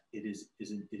that it is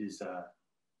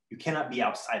you cannot be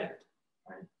outside of it,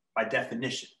 right? By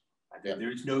definition. Right? Yeah.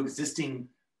 There is no existing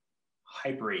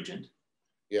hyper agent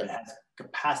that has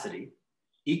capacity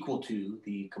equal to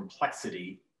the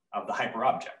complexity of the hyper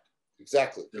object.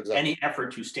 Exactly. Any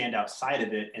effort to stand outside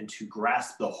of it and to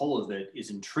grasp the whole of it is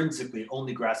intrinsically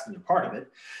only grasping a part of it,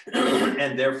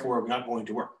 and therefore not going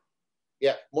to work.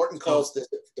 Yeah, Morton calls the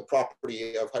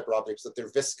property of hyperobjects that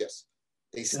they're viscous.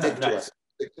 They stick to us,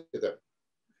 stick to them.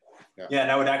 Yeah,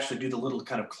 and I would actually do the little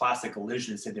kind of classic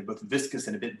elision and say they're both viscous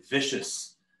and a bit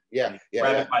vicious. Yeah,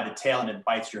 grab it by the tail and it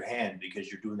bites your hand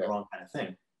because you're doing the wrong kind of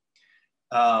thing.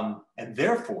 And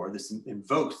therefore, this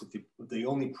invokes that the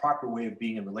only proper way of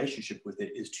being in relationship with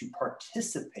it is to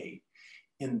participate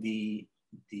in the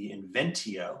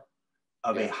inventio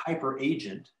of a hyper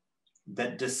agent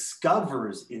that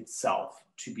discovers itself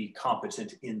to be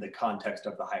competent in the context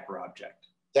of the hyper object.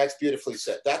 That's beautifully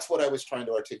said. That's what I was trying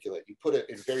to articulate. You put it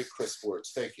in very crisp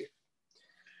words. Thank you.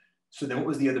 So then what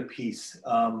was the other piece?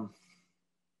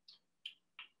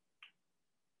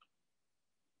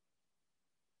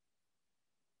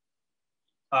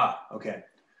 Okay.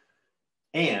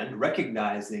 And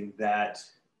recognizing that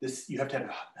you have to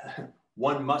have,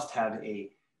 one must have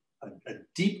a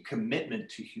deep commitment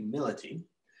to humility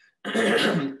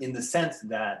in the sense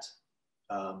that,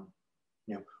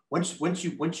 you know, once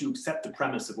you accept the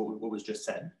premise of what was just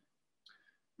said,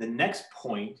 the next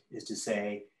point is to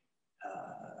say,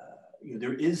 you know,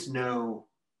 there is no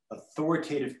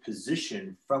authoritative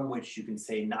position from which you can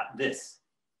say not this,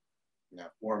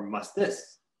 or must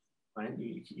this, right?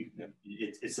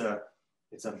 It's a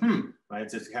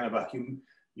right? It's kind of a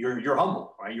you're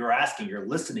humble, right? You're asking, you're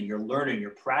listening, you're learning,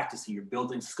 you're practicing, you're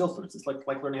building skillfulness. It's like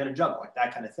learning how to juggle, like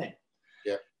that kind of thing.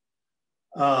 Yeah.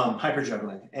 Hyper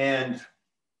juggling. And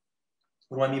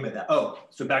what do I mean by that? Oh,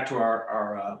 so back to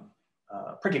our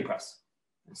printing press.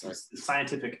 So the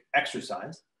scientific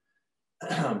exercise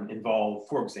involved,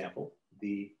 for example,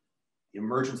 the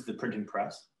emergence of the printing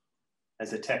press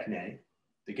as a technique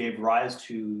that gave rise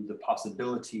to the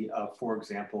possibility of, for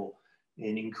example,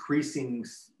 an increasing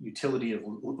utility of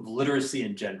literacy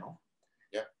in general.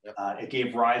 It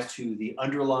gave rise to the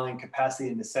underlying capacity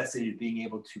and necessity of being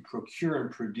able to procure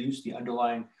and produce the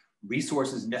underlying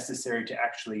resources necessary to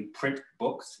actually print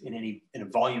books in a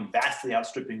volume vastly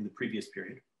outstripping the previous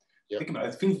period. Think about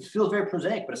it. It feels very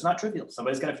prosaic, but it's not trivial.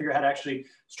 Somebody's got to figure out how to actually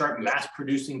start mass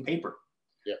producing paper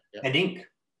and ink.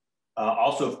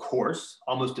 Also, of course,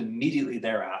 almost immediately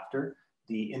thereafter,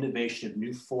 the innovation of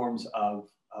new forms of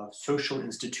social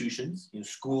institutions, you know,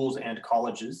 schools and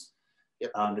colleges,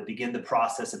 that begin the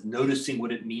process of noticing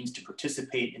what it means to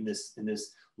participate in this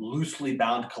loosely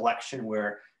bound collection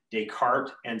where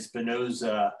Descartes and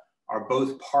Spinoza are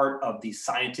both part of the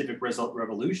scientific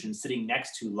revolution, sitting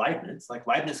next to Leibniz. Like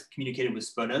Leibniz communicated with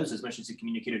Spinoza as much as he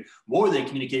communicated, more than he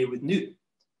communicated with Newton,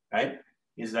 right?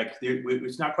 It's like,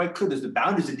 it's not quite clear. There's the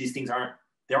boundaries of these things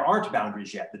there aren't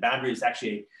boundaries yet. The boundary is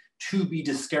actually a to be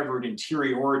discovered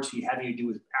interiority having to do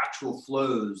with actual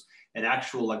flows and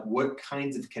actual, like, what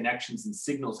kinds of connections and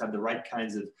signals have the right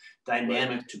kinds of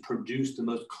dynamic to produce the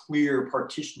most clear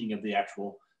partitioning of the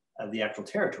actual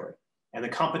territory. And the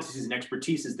competencies and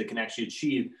expertises that can actually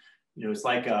achieve, you know, it's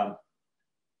like,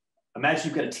 imagine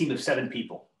you've got a team of 7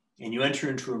 people and you enter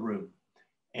into a room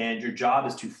and your job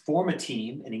is to form a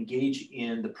team and engage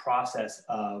in the process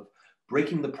of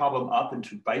breaking the problem up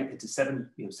into 7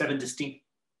 distinct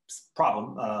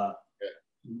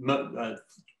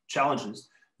challenges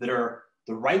that are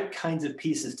the right kinds of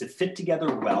pieces to fit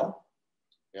together well,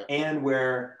 and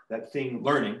where that thing,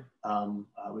 learning,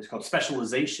 what's called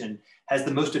specialization, has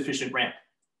the most efficient ramp.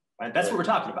 Right? That's what we're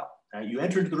talking about. You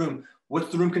enter into the room.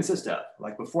 What's the room consist of?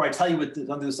 Like, before I tell you what's on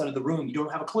the other side of the room, you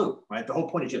don't have a clue. Right? The whole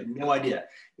point is you have no idea.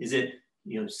 Is it,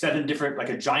 you know, 7 different, like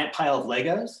a giant pile of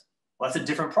Legos? Well, that's a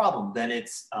different problem than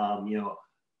it's, you know,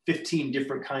 15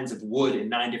 different kinds of wood and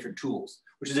 9 different tools,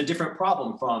 which is a different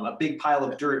problem from a big pile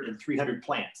of dirt and 300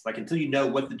 plants. Like, until you know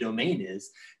what the domain is,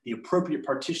 the appropriate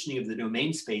partitioning of the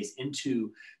domain space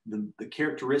into the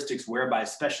characteristics whereby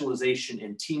specialization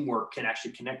and teamwork can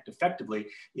actually connect effectively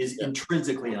is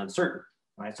intrinsically uncertain,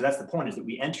 right? So that's the point, is that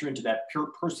we enter into that pure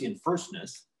Persian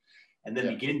firstness and then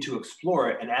begin to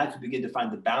explore it. And as we begin to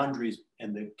find the boundaries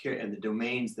and the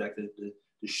domains, the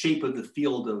shape of the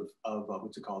field of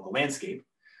what's it called, the landscape,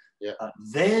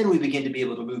 then we begin to be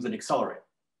able to move and accelerate.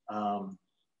 And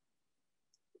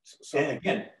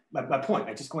again, my point,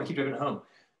 I just want to keep driving it home.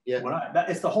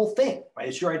 It's the whole thing, right?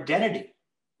 It's your identity.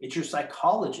 It's your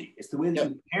psychology. It's the way that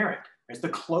you parent. It's the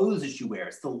clothes that you wear.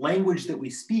 It's the language that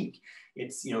we speak.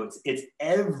 It's, you know, it's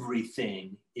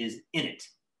everything is in it.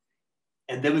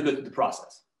 And then we go through the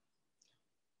process.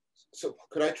 So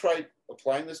could I try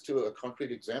applying this to a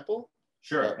concrete example?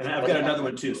 Sure. And I've got another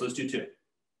one too. So let's do 2.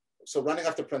 So running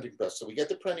off the printing press. So we get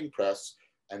the printing press,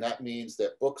 and that means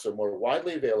that books are more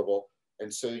widely available.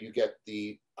 And so you get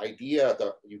the idea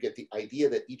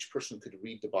that each person could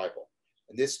read the Bible.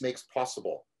 And this makes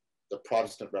possible the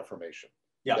Protestant Reformation.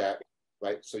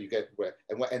 Right. So you get,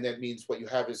 and that means what you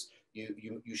have is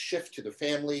you shift to the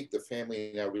family. The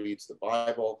family now reads the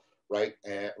Bible, right?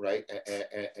 And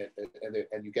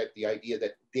you get the idea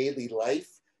that daily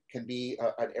life can be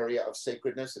an area of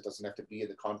sacredness. It doesn't have to be in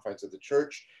the confines of the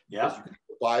church. Because you can read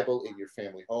the Bible in your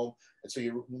family home. And so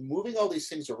you're moving all these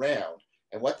things around.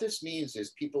 And what this means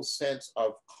is people's sense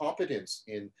of competence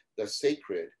in the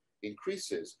sacred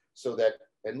increases, so that,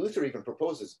 and Luther even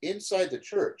proposes, inside the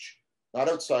church, not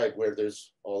outside where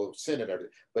there's all of sin and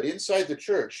everything, but inside the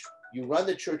church, you run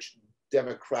the church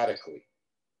democratically.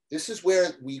 This is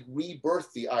where we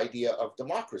rebirth the idea of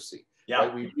democracy.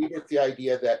 Right? We rebirth the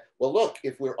idea that, well, look,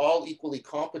 if we're all equally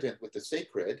competent with the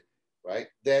sacred, right,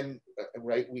 then,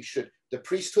 the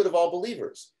priesthood of all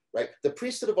believers, right? The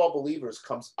priesthood of all believers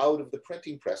comes out of the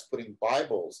printing press, putting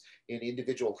Bibles in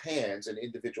individual hands and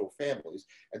individual families.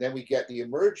 And then we get the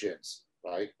emergence,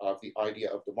 right, of the idea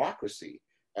of democracy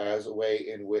as a way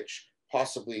in which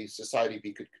possibly society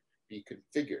be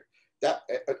configured. That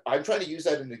I'm trying to use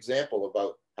that as an example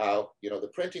about how, you know, the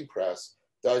printing press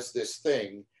does this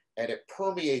thing and it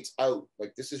permeates out,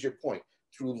 like this is your point,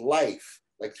 through life,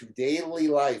 like through daily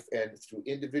life and through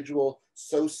individual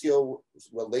socio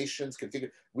relations,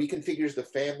 reconfigures the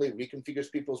family,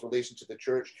 reconfigures people's relation to the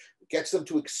church, gets them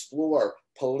to explore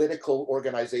political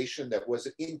organization that was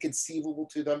inconceivable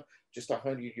to them just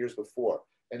 100 years before.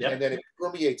 And, and then it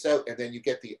permeates out, and then you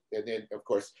get and then of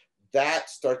course, that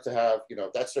starts to have, you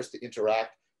know, that starts to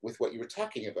interact with what you were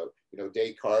talking about, you know,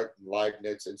 Descartes, and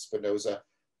Leibniz, and Spinoza,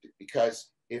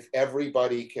 because if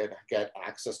everybody can get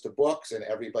access to books and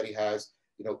everybody has,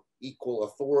 you know, equal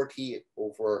authority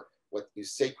over what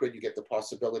is sacred, you get the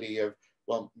possibility of,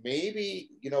 well, maybe,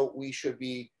 you know, we should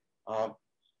be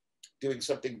doing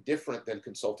something different than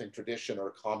consulting tradition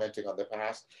or commenting on the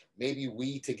past. Maybe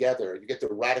we together, you get the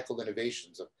radical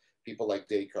innovations of people like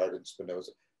Descartes and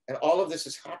Spinoza. And all of this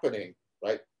is happening,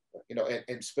 right? You know,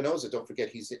 and Spinoza, don't forget,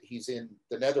 he's in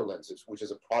the Netherlands, which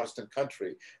is a Protestant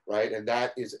country, right? And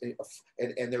that is,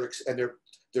 and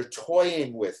they're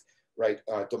toying with, right,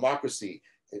 democracy.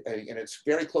 And it's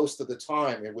very close to the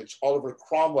time in which Oliver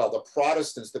Cromwell, the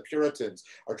Protestants, the Puritans,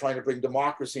 are trying to bring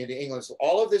democracy into England. So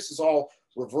all of this is all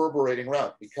reverberating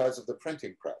around because of the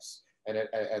printing press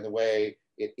and the way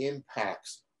it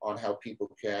impacts on how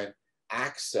people can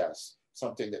access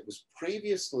something that was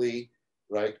previously,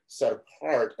 right, set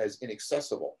apart as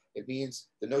inaccessible. It means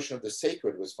the notion of the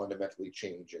sacred was fundamentally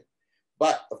changing.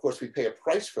 But of course, we pay a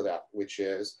price for that, which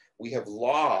is we have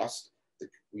lost,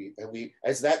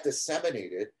 as that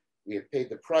disseminated, we have paid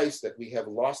the price that we have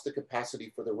lost the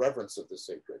capacity for the reverence of the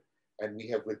sacred. And we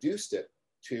have reduced it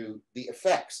to the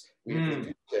effects. We have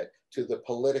reduced it to the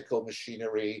political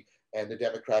machinery and the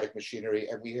democratic machinery.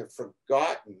 And we have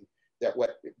forgotten that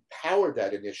what powered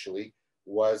that initially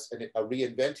was a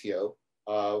reinventio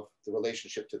of the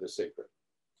relationship to the sacred.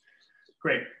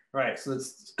 Great. All right. So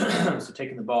let's so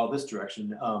taking the ball this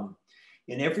direction.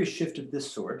 In every shift of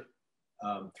this sort,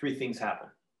 three things happen.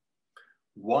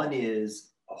 One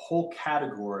is a whole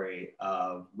category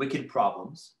of wicked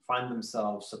problems find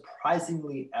themselves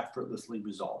surprisingly effortlessly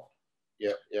resolved.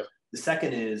 Yep, yep. The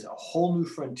second is a whole new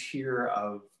frontier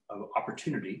of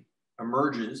opportunity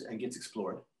emerges and gets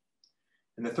explored.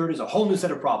 And the third is a whole new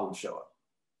set of problems show up.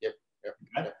 Yep, yep,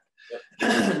 okay?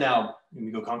 yep. Now, let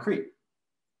me go concrete.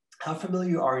 How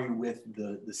familiar are you with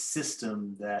the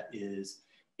system that is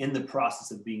in the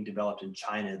process of being developed in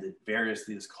China that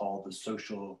variously is called the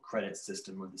social credit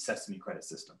system or the Sesame credit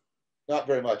system? Not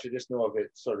very much. I just know of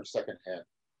it sort of secondhand.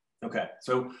 Okay.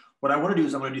 So what I want to do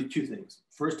is I'm going to do two things.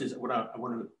 First is I want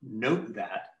to note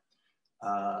that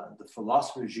the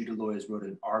philosopher Gilles Deleuze wrote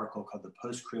an article called The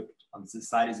Postscript on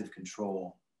Societies of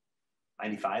Control,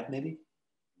 95 maybe?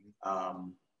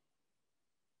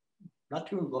 Not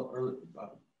too early,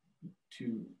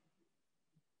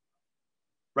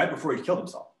 right before he killed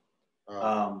himself,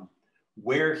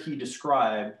 where he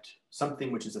described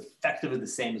something which is effectively the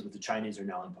same as what the Chinese are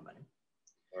now implementing.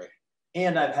 Right.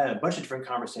 And I've had a bunch of different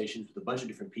conversations with a bunch of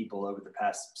different people over the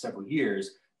past several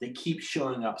years that keep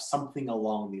showing up something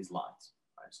along these lines.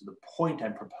 Right? So the point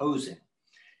I'm proposing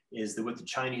is that what the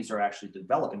Chinese are actually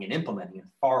developing and implementing and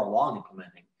far along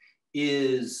implementing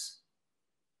is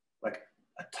like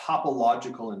a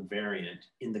topological invariant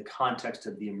in the context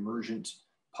of the emergent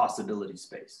possibility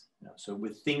space. You know, so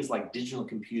with things like digital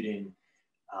computing,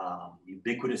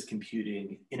 ubiquitous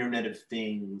computing, Internet of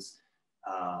Things,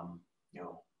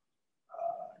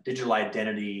 digital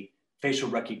identity, facial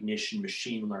recognition,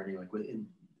 machine learning, like within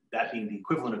that being the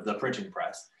equivalent of the printing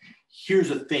press,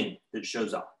 here's a thing that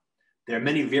shows up. There are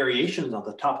many variations on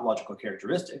the topological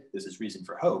characteristic. This is reason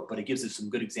for hope, but it gives us some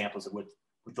good examples of what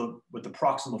the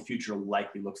proximal future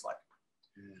likely looks like.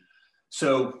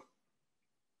 So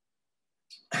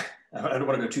I don't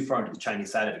want to go too far into the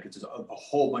Chinese side of it because there's a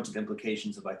whole bunch of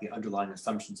implications of like the underlying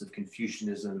assumptions of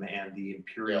Confucianism and the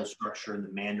imperial structure and the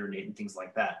Mandarinate and things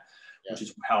like that, which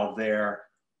is how their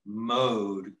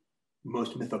mode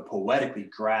most mythopoetically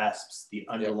grasps the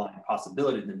underlying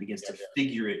possibility and then begins to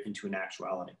figure it into an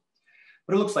actuality.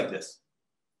 But it looks like this.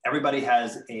 Everybody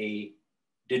has a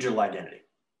digital identity.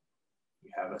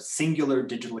 You have a singular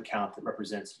digital account that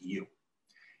represents you.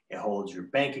 It holds your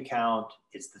bank account.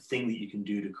 It's the thing that you can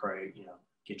do to create,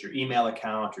 get your email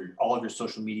account or all of your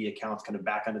social media accounts kind of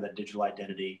back under that digital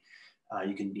identity.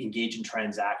 You can engage in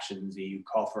transactions. You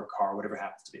call for a car, whatever it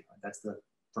happens to be. That's the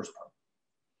first part.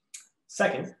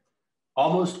 Second,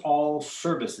 almost all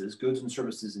services, goods and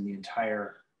services in the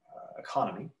entire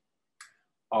economy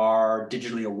are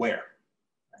digitally aware.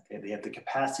 Okay? They have the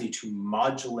capacity to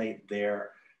modulate their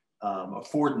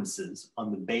affordances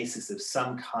on the basis of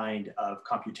some kind of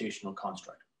computational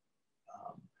construct.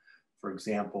 For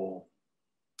example,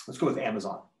 let's go with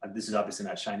Amazon. This is obviously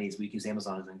not Chinese. We can use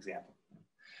Amazon as an example.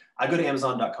 I go to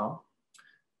Amazon.com.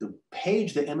 The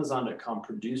page that Amazon.com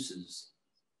produces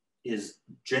is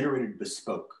generated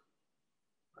bespoke.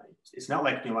 Right? It's not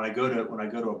like, when I go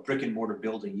to a brick and mortar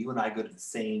building, you and I go to the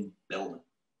same building.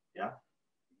 Yeah.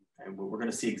 And we're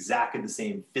going to see exactly the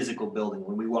same physical building.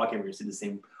 When we walk in, we're going to see the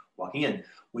same walking in.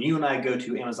 When you and I go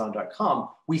to Amazon.com,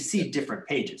 we see different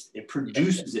pages. It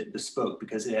produces it bespoke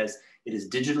because it is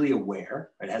digitally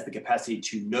aware. Right? It has the capacity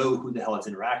to know who the hell it's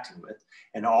interacting with,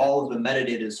 and all of the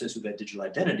metadata associated with that digital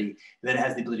identity. And then it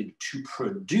has the ability to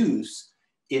produce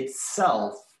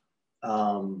itself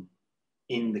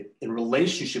in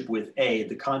relationship with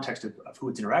the context of who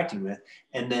it's interacting with,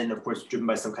 and then of course driven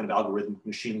by some kind of algorithmic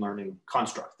machine learning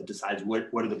construct that decides what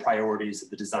are the priorities of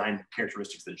the design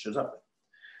characteristics that it shows up with.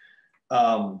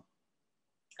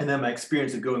 And then my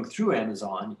experience of going through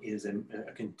Amazon is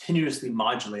continuously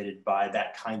modulated by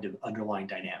that kind of underlying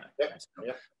dynamic. Yep. Right? So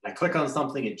Yep. I click on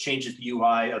something, it changes the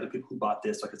UI, other people who bought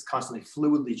this, like it's constantly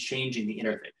fluidly changing the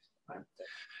interface. Right?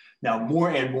 Now, more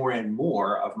and more and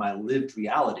more of my lived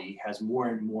reality has more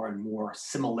and more and more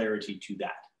similarity to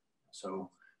that. So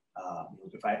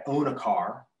if I own a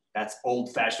car, that's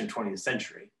old-fashioned 20th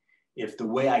century. If the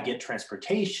way I get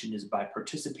transportation is by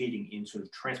participating in sort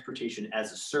of transportation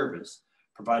as a service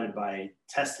provided by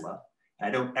Tesla, and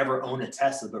I don't ever own a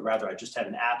Tesla, but rather I just have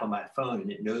an app on my phone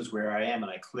and it knows where I am,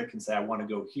 and I click and say, I want to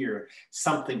go here,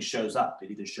 something shows up.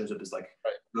 It either shows up as like,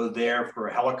 go there for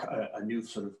a new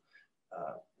sort of,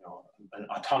 an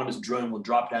autonomous drone will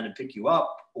drop down and pick you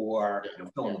up, or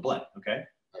fill in the blank, okay?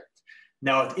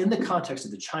 Now, in the context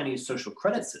of the Chinese social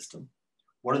credit system,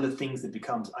 one of the things that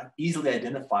becomes easily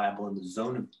identifiable in the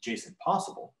zone of adjacent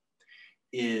possible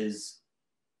is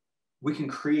we can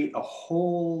create a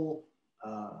whole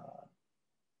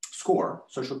score,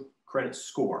 social credit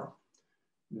score.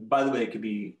 By the way, it could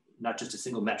be not just a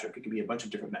single metric, it could be a bunch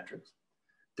of different metrics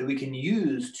that we can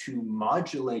use to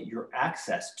modulate your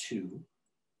access to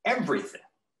everything.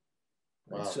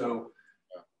 Wow. So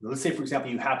let's say, for example,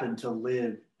 you happen to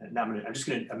live, now I'm just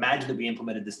going to imagine that we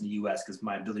implemented this in the US because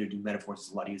my ability to do metaphors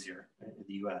is a lot easier in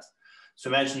the US.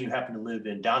 So imagine you happen to live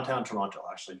in downtown Toronto,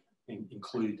 actually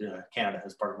include Canada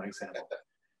as part of my example.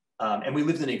 And we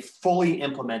lived in a fully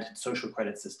implemented social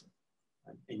credit system.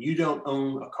 Right? And you don't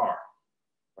own a car.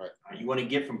 Right. You want to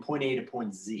get from point A to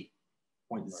point Z,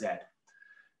 point Z.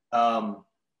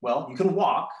 Well, you can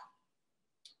walk,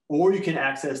 or you can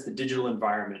access the digital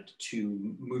environment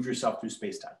to move yourself through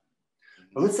space-time.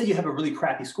 But let's say you have a really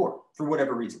crappy score for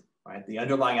whatever reason, right? The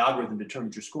underlying algorithm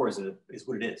determines your score is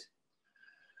what it is.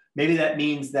 Maybe that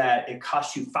means that it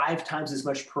costs you 5 times as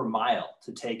much per mile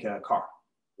to take a car.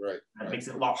 Right. That makes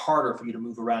it a lot harder for you to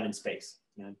move around in space.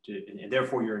 And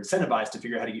therefore, you're incentivized to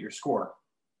figure out how to get your score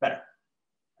better.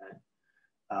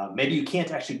 Right? Maybe you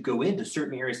can't actually go into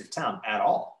certain areas of town at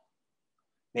all.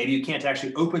 Maybe you can't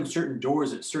actually open certain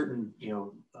doors at certain,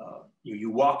 you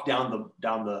walk down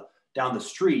the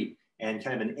street, and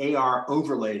kind of an AR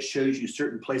overlay shows you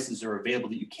certain places are available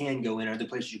that you can go in, or other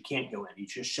places you can't go in. You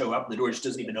just show up and the door just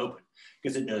doesn't even open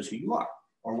because it knows who you are,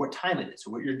 or what time it is,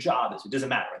 or what your job is. It doesn't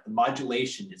matter, right? The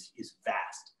modulation is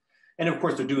vast. And of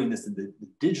course, they're doing this in the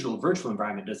digital virtual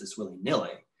environment, does this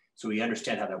willy-nilly. So we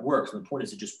understand how that works. And the point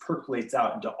is it just percolates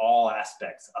out into all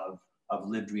aspects of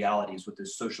lived realities, what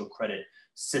this social credit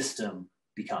system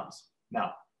becomes.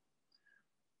 Now,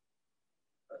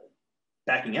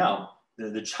 backing out,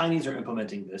 the Chinese are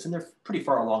implementing this, and they're pretty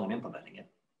far along in implementing it.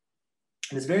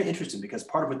 And it's very interesting because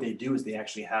part of what they do is they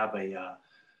actually have a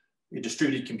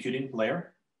distributed computing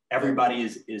layer. Everybody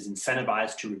is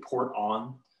incentivized to report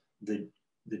on the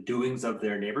doings of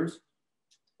their neighbors,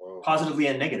 positively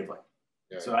and negatively.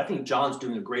 Yeah. So I think John's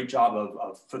doing a great job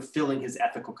of fulfilling his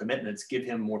ethical commitments, give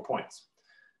him more points.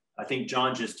 I think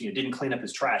John just didn't clean up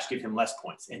his trash, give him less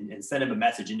points, and send him a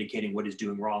message indicating what he's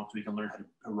doing wrong so he can learn how to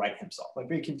right himself, like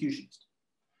very Confucianist.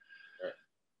 Right.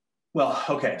 Well,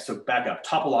 okay, so back up.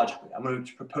 Topologically, I'm going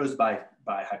to propose by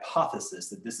hypothesis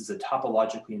that this is a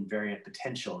topologically invariant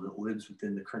potential that lives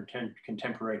within the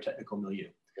contemporary technical milieu.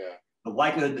 Yeah. The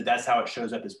likelihood that that's how it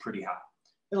shows up is pretty high.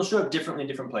 It'll show up differently in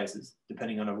different places,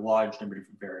 depending on a large number of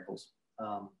different variables.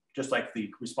 Just like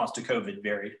the response to COVID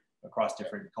varied across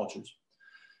different cultures.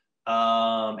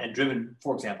 And driven,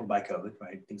 for example, by COVID,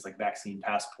 right? Things like vaccine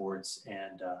passports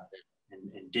and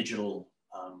digital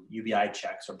UBI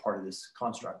checks are part of this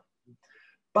construct.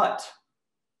 But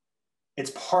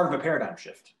it's part of a paradigm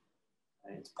shift.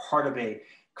 Right? It's part of a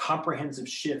comprehensive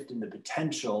shift in the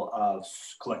potential of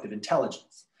collective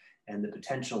intelligence and the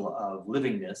potential of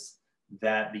livingness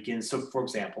that begins. So for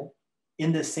example,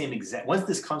 in this same exact, once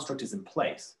this construct is in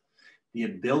place, the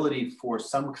ability for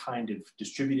some kind of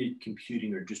distributed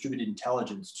computing or distributed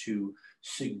intelligence to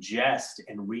suggest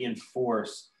and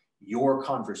reinforce your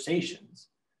conversations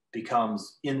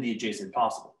becomes in the adjacent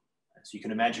possible. So you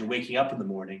can imagine waking up in the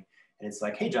morning and it's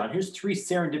like, hey, John, here's 3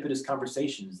 serendipitous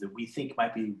conversations that we think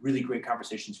might be really great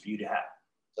conversations for you to have.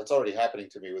 That's already happening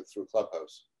to me through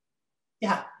Clubhouse.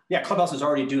 Yeah, Clubhouse is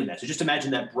already doing that. So just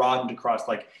imagine that broadened across,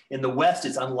 like in the West,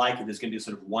 it's unlikely there's going to be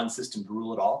sort of one system to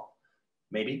rule it all,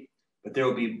 maybe, but there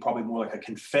will be probably more like a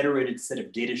confederated set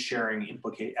of data sharing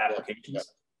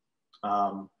applications.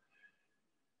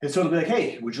 And so it'll be like,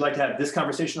 hey, would you like to have this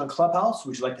conversation on Clubhouse?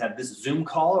 Would you like to have this Zoom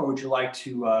call? Or would you like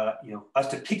to, us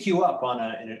to pick you up on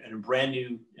a brand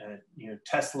new,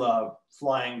 Tesla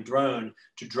flying drone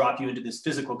to drop you into this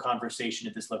physical conversation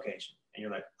at this location? And you're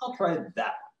like, I'll try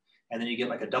that. And then you get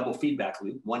like a double feedback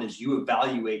loop. One is you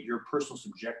evaluate your personal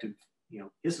subjective,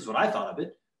 this is what I thought of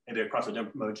it, maybe across a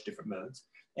different modes.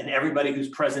 And everybody who's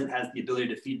present has the ability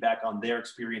to feedback on their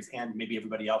experience, and maybe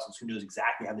everybody else who knows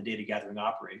exactly how the data gathering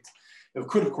operates. It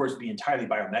could, of course, be entirely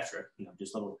biometric,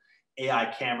 just little AI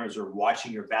cameras are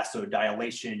watching your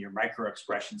vasodilation, your micro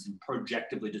expressions, and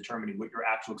projectively determining what your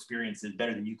actual experience is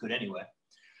better than you could anyway.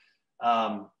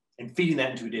 And feeding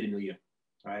that into a data milieu,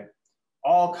 right?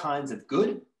 All kinds of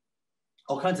good,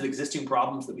 all kinds of existing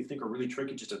problems that we think are really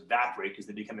tricky just evaporate because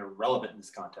they become irrelevant in this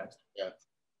context. Yeah.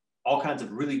 All kinds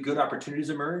of really good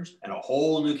opportunities emerge, and a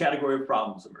whole new category of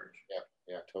problems emerge.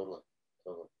 Yeah, totally.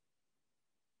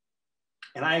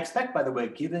 And I expect, by the way,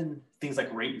 given things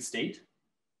like rate and state,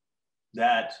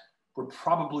 that we're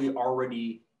probably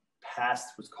already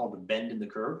past what's called the bend in the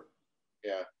curve.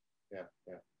 Yeah.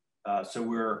 So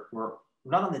we're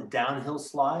not on the downhill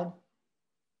slide.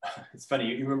 It's funny,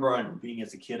 you remember being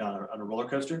as a kid on a roller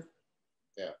coaster?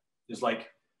 Yeah. There's like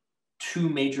 2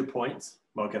 major points.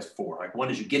 Well, I guess 4. Like one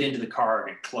is you get into the car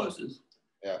and it closes.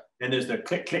 Yeah. Then there's the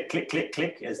click, click, click, click,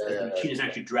 click as the machine is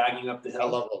actually dragging you up the hill. I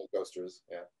love roller coasters.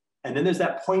 Yeah. And then there's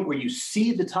that point where you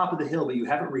see the top of the hill, but you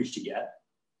haven't reached it yet.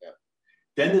 Yeah.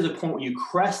 Then there's a point where you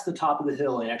crest the top of the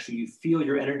hill and actually you feel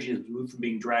your energy has moved from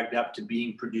being dragged up to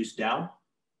being produced down.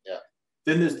 Yeah.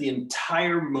 Then there's the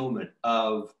entire moment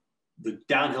of the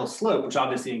downhill slope, which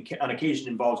obviously on occasion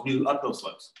involves new uphill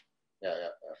slopes. Yeah.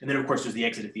 And then of course there's the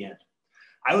exit at the end.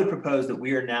 I would propose that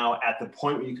we are now at the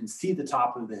point where you can see the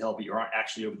top of the hill, but you aren't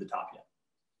actually over the top yet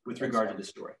with regard to this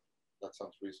story. That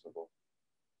sounds reasonable.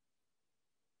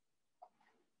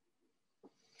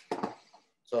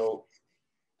 So,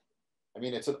 I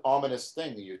mean, it's an ominous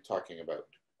thing that you're talking about.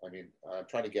 I mean, I'm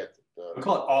trying to get the... I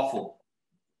call it awful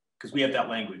because we have that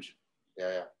language.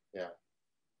 Yeah,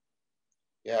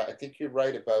 I think you're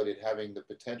right about it having the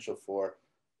potential for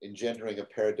engendering a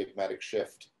paradigmatic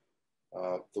shift.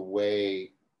 The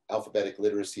way alphabetic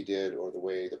literacy did, or the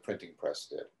way the printing press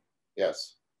did.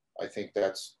 Yes, I think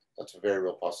that's a very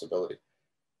real possibility.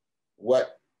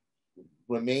 What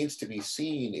remains to be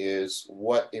seen is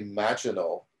what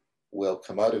imaginal will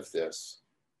come out of this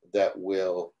that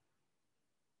will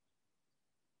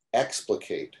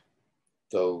explicate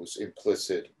those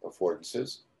implicit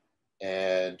affordances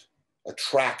and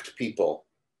attract people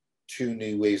to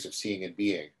new ways of seeing and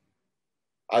being,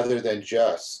 other than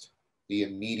just the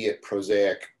immediate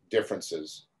prosaic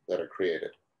differences that are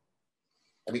created.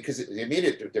 I mean, because the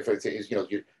immediate difference is, your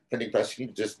printing press, you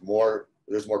need just more,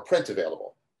 there's more print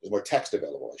available, there's more text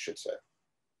available, I should say.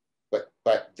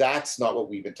 But that's not what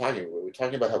we've been talking about. We're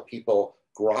talking about how people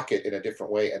grok it in a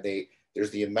different way, and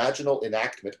there's the imaginal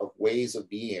enactment of ways of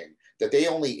being that they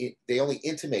only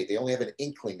intimate, they only have an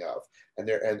inkling of, and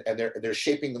they're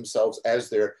shaping themselves as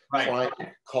they're trying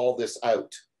to call this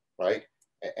out, right?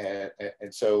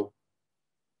 And so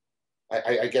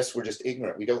I guess we're just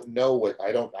ignorant. We don't know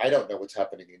I don't know what's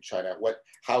happening in China,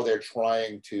 how they're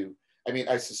trying to. I mean,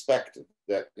 I suspect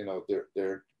that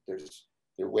there's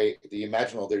their way, the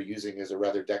imaginal they're using is a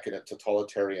rather decadent,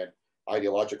 totalitarian,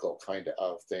 ideological kind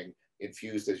of thing,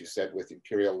 infused, as you said, with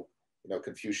imperial,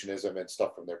 Confucianism and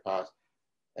stuff from their past.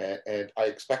 And I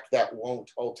expect that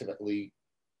won't ultimately.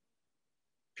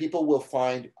 People will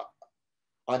find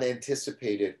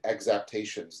unanticipated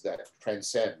exaptations that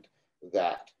transcend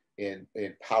that in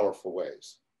powerful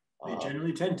ways. They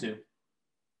generally tend to.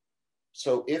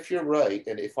 So if you're right,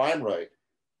 and if I'm right,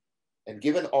 and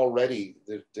given already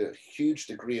the huge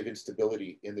degree of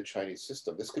instability in the Chinese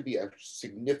system, this could be a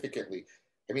significantly,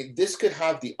 this could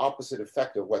have the opposite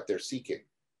effect of what they're seeking,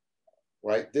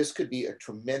 right? This could be a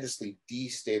tremendously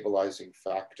destabilizing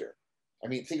factor.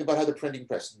 Think about how the printing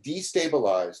press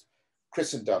destabilized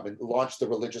Christendom and launched the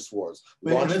religious wars.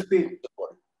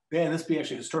 Yeah, and this be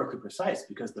actually historically precise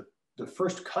because the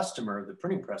first customer of the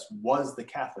printing press was the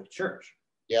Catholic Church.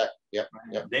 Yeah, yeah,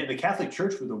 Right? yeah. The Catholic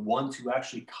Church were the ones who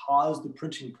actually caused the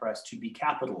printing press to be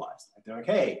capitalized. Like they're like,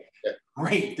 hey, Yeah.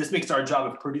 great, this makes our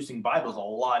job of producing Bibles a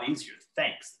lot easier.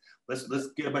 Thanks. Let's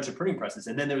get a bunch of printing presses.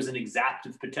 And then there was an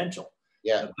exactive potential.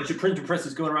 Yeah. A bunch of printing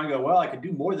presses going around going, well, I could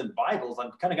do more than Bibles.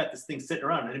 I've kind of got this thing sitting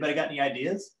around. Anybody got any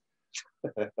ideas?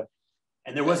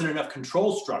 And there wasn't enough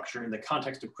control structure in the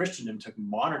context of Christendom to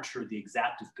monitor the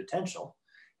exactive potential.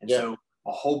 And so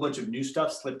a whole bunch of new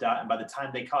stuff slipped out. And by the time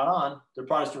they caught on, the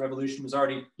Protestant Revolution was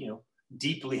already,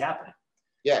 deeply happening.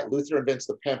 Yeah, Luther invents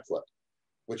the pamphlet,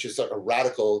 which is a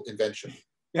radical invention.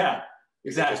 Yeah,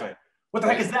 exactly. What the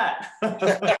heck is that?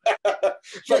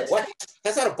 Like, what?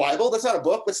 That's not a Bible. That's not a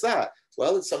book. What's that?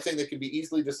 Well, it's something that can be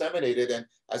easily disseminated and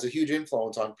has a huge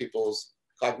influence on people's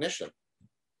cognition.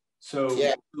 So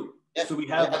we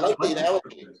have. I like the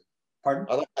analogy.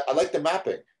 Pardon? I like the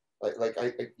mapping.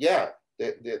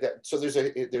 So there's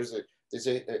a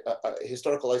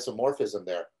historical isomorphism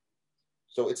there.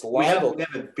 So it's liable. We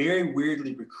have a very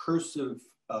weirdly recursive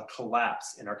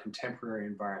collapse in our contemporary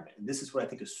environment, and this is what I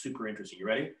think is super interesting. You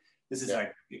ready? This is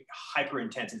like hyper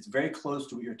intense. It's very close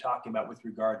to what you're talking about with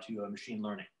regard to machine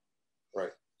learning.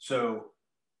 Right. So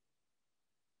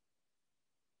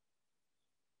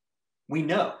we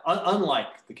know,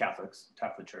 unlike the Catholic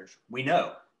Church, we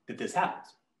know that this happens.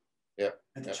 Yeah.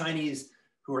 And the Chinese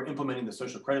who are implementing the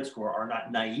social credit score are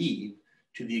not naive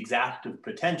to the exactive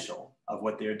potential of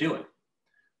what they're doing.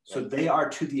 So they are,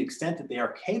 to the extent that they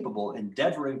are capable,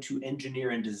 endeavoring to engineer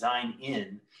and design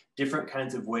in different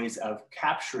kinds of ways of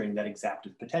capturing that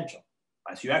exactive potential.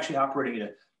 Right? So you're actually operating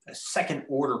at a second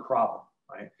order problem,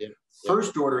 right? Yeah.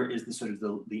 First order is the sort of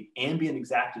the ambient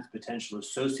exactive potential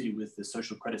associated with the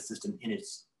social credit system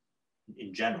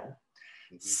in general.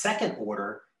 Mm-hmm. Second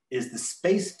order is the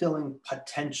space filling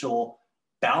potential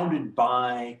bounded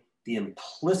by the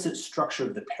implicit structure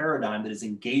of the paradigm that is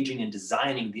engaging and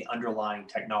designing the underlying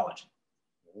technology.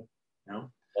 Mm-hmm.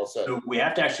 So what we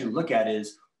have to actually look at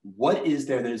is what is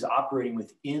there that is operating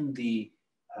within the,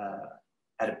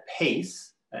 at a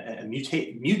pace,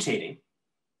 mutating,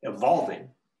 evolving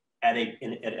at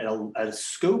a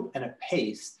scope and a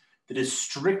pace that is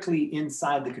strictly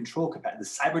inside the control capacity, the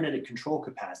cybernetic control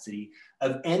capacity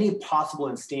of any possible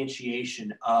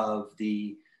instantiation of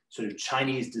the sort of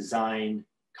Chinese design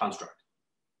construct.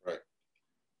 Right.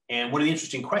 And one of the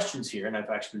interesting questions here, and I've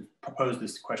actually proposed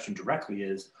this question directly,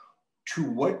 is to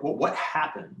what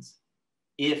happens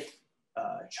if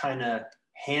China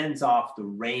hands off the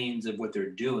reins of what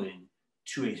they're doing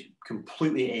to a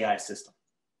completely AI system?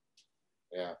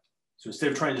 Yeah. So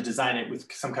instead of trying to design it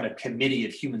with some kind of committee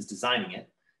of humans designing it,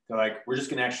 they're like, we're just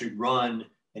going to actually run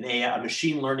an AI, a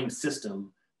machine learning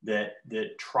system that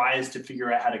tries to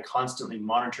figure out how to constantly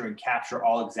monitor and capture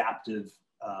all exactive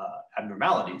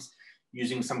abnormalities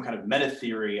using some kind of meta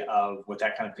theory of what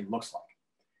that kind of thing looks like.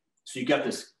 So you got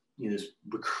this, this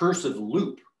recursive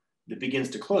loop that begins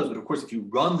to close. But of course, if you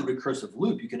run the recursive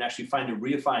loop, you can actually find a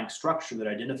reifying structure that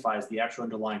identifies the actual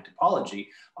underlying topology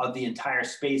of the entire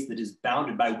space that is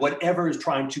bounded by whatever is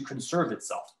trying to conserve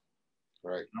itself.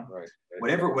 Right, right.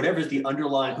 Whatever is the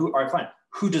underlying,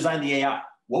 who designed the AI?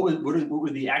 What were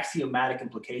the axiomatic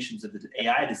implications of the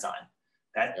AI design?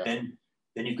 Then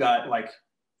you've got like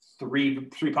three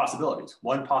possibilities.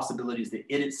 One possibility is that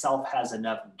it itself has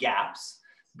enough gaps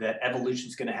that evolution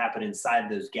is going to happen inside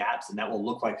those gaps, and that will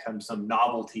look like some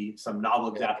novelty, some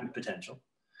novel exactive potential.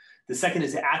 The second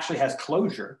is it actually has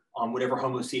closure on whatever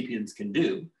Homo sapiens can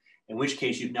do, in which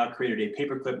case you've now created a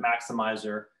paperclip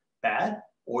maximizer bad,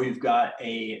 or you've got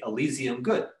a Elysium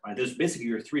good. Right? Those are basically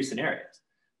your three scenarios.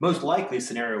 Most likely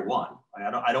scenario one.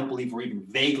 Right? I don't believe we're even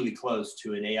vaguely close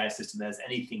to an AI system that has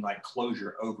anything like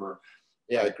closure over.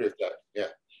 Yeah, I agree with that. Yeah.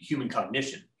 Human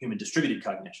cognition, human distributed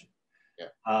cognition. Yeah.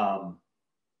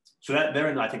 So that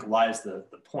therein, I think, lies the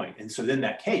point. And so in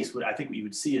that case, what you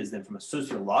would see is then from a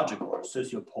sociological or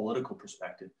socio-political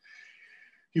perspective,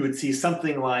 you would see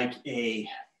something like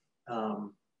actually,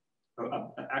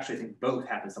 I think both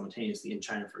happen simultaneously in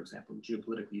China, for example.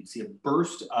 Geopolitically, you'd see a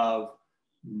burst of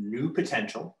new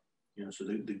potential. So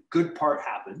the good part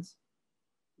happens.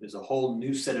 There's a whole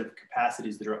new set of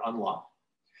capacities that are unlocked.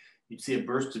 You'd see a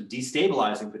burst of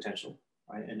destabilizing potential,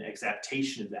 right? An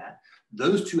exaptation of that.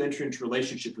 Those two enter into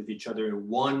relationship with each other, and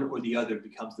one or the other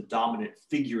becomes the dominant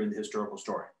figure in the historical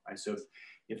story, right? So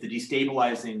if the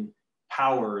destabilizing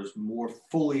powers more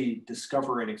fully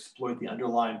discover and exploit the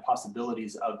underlying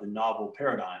possibilities of the novel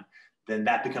paradigm, then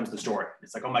that becomes the story.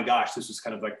 It's like, oh my gosh, this is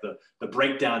kind of like the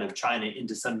breakdown of China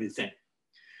into some new thing.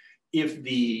 If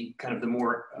the kind of the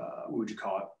more, what would you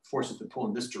call it, forces that pull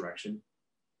in this direction,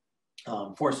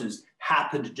 forces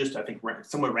happen to just, I think,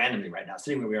 somewhat randomly right now,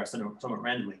 sitting where we are somewhat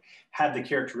randomly, have the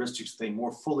characteristics they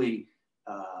more fully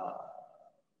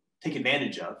take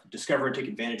advantage of, discover and take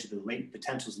advantage of the latent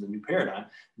potentials in the new paradigm,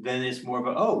 then it's more of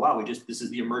a, oh, wow, this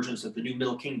is the emergence of the new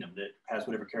middle kingdom that has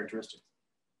whatever characteristics.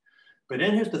 But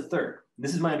then here's the third.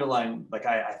 This is my underlying, like,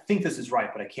 I think this is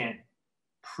right, but I can't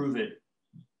prove it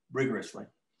rigorously.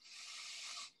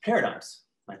 Paradigms.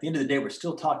 At the end of the day, we're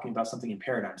still talking about something in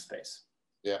paradigm space.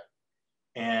 Yeah.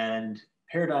 And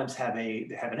paradigms have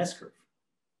an S-curve.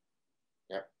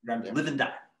 Yeah. Paradigms live and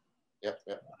die. Yep.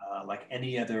 Yep. Like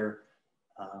any other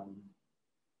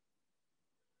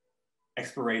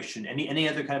exploration, any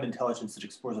other kind of intelligence that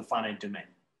explores a finite domain.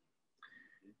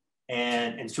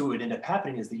 And so what would end up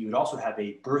happening is that you would also have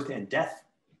a birth and death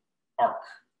arc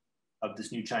of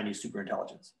this new Chinese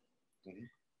superintelligence. Mm-hmm.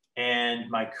 And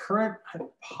my current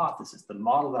hypothesis, the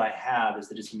model that I have, is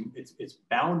that it's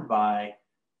bound by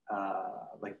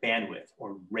like bandwidth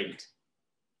or rate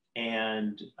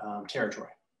and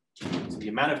territory. So the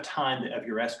amount of time of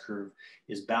your S-curve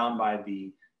is bound by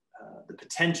the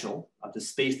potential of the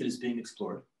space that is being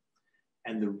explored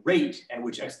and the rate at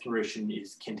which exploration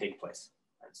can take place.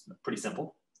 It's pretty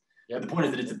simple. Yep. But the point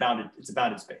is that it's a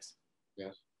bounded space.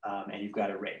 Yes. And you've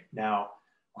got a rate. Now,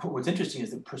 what's interesting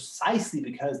is that precisely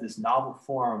because this novel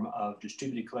form of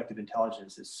distributed collective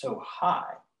intelligence is so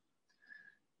high,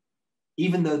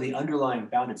 even though the underlying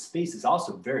bounded space is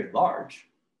also very large,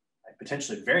 like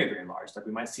potentially very, very large, like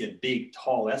we might see a big,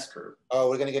 tall S-curve. Oh,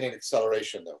 we're going to get an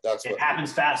acceleration, though. That's it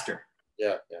happens faster.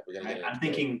 Yeah, we're going to get I'm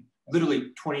thinking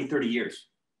literally 20, 30 years.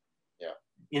 Yeah.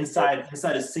 Inside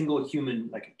a single human,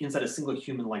 like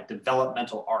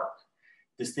developmental arc,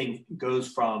 this thing goes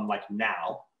from like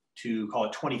now to call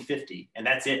it 2050, and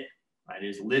that's it. Right?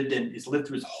 It's lived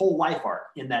through its whole life arc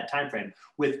in that time frame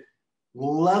with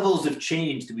levels of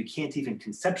change that we can't even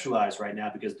conceptualize right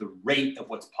now because the rate of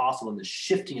what's possible and the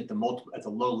shifting at the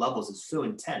low levels is so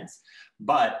intense.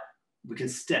 But we can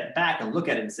step back and look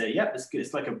at it and say, yep,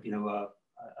 it's like a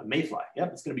mayfly.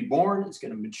 Yep, it's going to be born, it's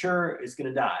going to mature, it's going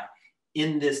to die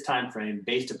in this time frame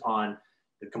based upon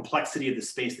the complexity of the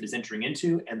space that it's entering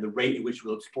into and the rate at which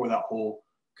we'll explore that whole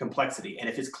complexity. And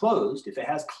if it's closed, if it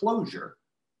has closure,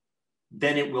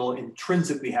 then it will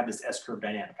intrinsically have this S-curve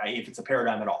dynamic, i.e. if it's a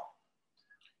paradigm at all.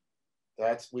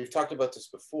 We've talked about this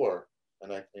before,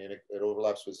 and it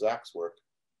overlaps with Zach's work,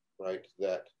 right?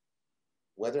 That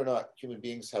whether or not human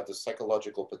beings have the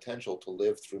psychological potential to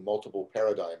live through multiple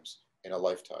paradigms in a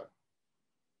lifetime.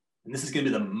 And this is going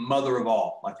to be the mother of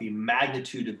all, like the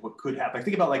magnitude of what could happen. Like,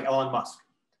 think about like Elon Musk.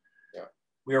 Yeah.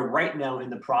 We are right now in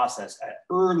the process at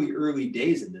early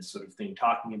days in this sort of thing,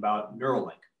 talking about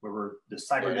Neuralink, where the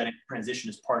cybernetic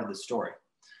transition is part of the story.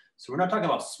 So we're not talking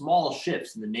about small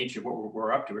shifts in the nature of what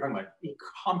we're up to. We're talking about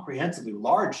comprehensively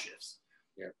large shifts.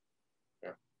 Yeah.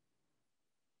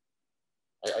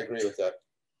 I agree with that.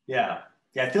 Yeah.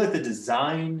 I feel like the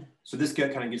design, so this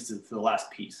kind of gets to the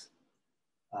last piece.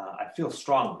 I feel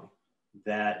strongly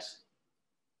that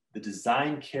the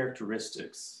design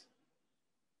characteristics,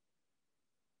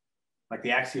 like the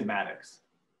axiomatics,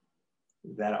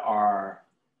 that are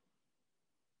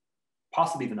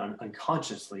possibly even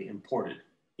unconsciously imported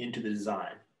into the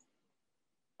design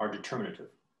are determinative.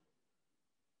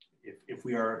 If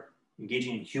we are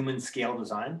engaging in human scale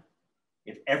design,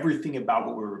 if everything about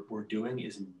what we're doing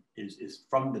is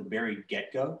from the very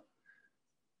get-go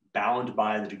bound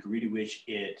by the degree to which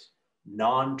it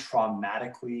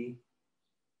non-traumatically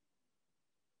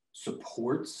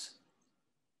supports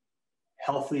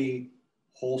healthy,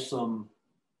 wholesome,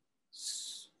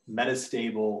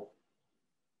 metastable,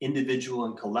 individual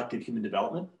and collective human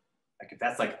development, like if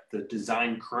that's like the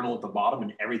design kernel at the bottom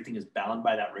and everything is bound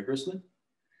by that rigorously,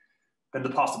 then the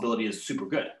possibility is super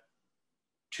good.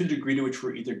 To the degree to which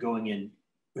we're either going in,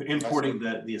 importing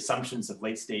the assumptions of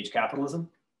late stage capitalism,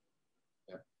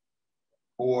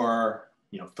 or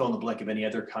fill in the blank of any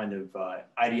other kind of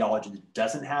ideology that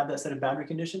doesn't have that set of boundary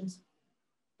conditions,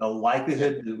 the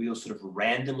likelihood that we'll sort of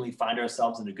randomly find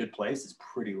ourselves in a good place is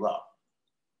pretty low.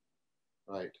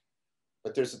 Right.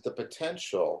 But there's the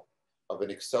potential of an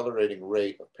accelerating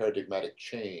rate of paradigmatic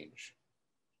change.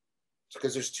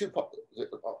 Because there's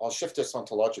I'll shift this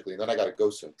ontologically and then I got to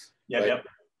go soon. Yep.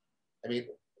 I mean,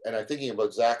 and I'm thinking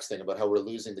about Zach's thing about how we're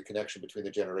losing the connection between the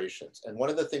generations. And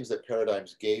one of the things that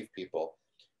paradigms gave people,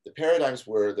 the paradigms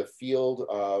were the field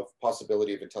of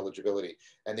possibility of intelligibility,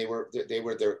 and they were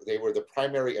the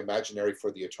primary imaginary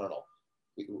for the eternal.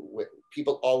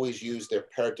 People always use their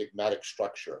paradigmatic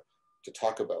structure to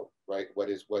talk about, right, what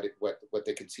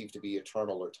they conceive to be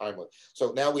eternal or timeless.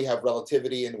 So now we have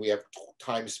relativity and we have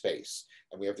time space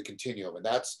and we have the continuum, and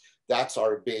that's that's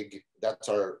our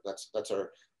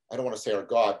I don't want to say our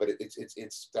God, but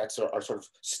that's our sort of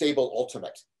stable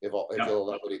ultimate, if you'll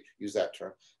allow me to use that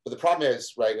term. But the problem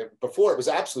is, right, before it was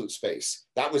absolute space.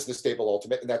 That was the stable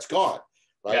ultimate, and that's gone,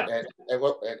 right?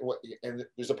 And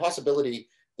there's a possibility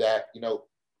that, you know,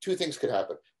 two things could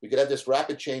happen. We could have this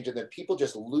rapid change, and then people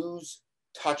just lose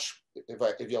touch,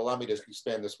 if you allow me to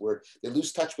expand this word, they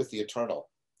lose touch with the eternal.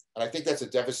 And I think that's a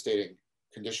devastating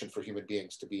condition for human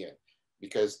beings to be in,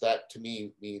 because that to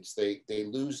me means they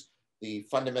lose the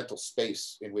fundamental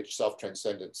space in which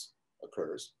self-transcendence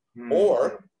occurs.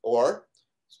 Or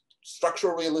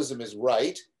structural realism is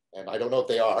right, and I don't know if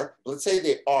they are, but let's say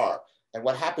they are. And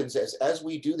what happens is, as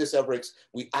we do this outbreaks,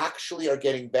 we actually are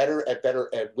getting better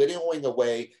at winnowing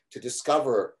away to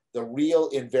discover the real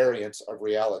invariance of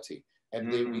reality. And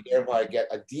we thereby get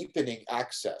a deepening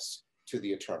access to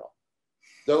the eternal.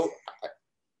 Though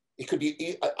it could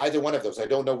be either one of those. I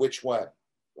don't know which one,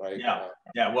 right?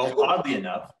 Well, oddly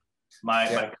enough,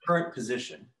 my current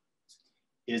position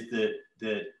is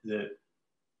that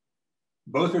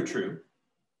both are true.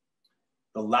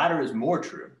 The latter is more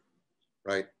true.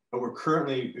 Right. But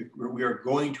we are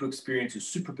going to experience a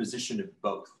superposition of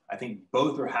both. I think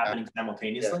both are happening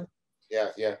simultaneously. Yeah.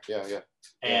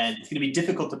 And it's going to be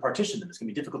difficult to partition them. It's going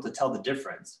to be difficult to tell the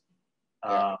difference.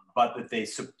 But that they,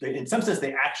 in some sense,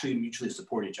 they actually mutually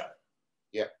support each other.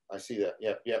 Yeah, I see that.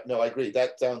 Yeah. No, I agree.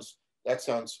 That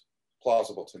sounds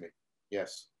plausible to me.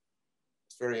 Yes,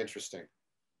 it's very interesting.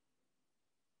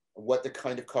 What the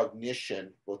kind of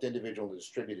cognition, both individual and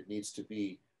distributed, needs to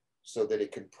be so that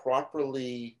it can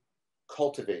properly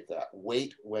cultivate that.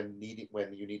 Wait when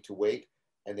you need to wait,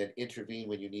 and then intervene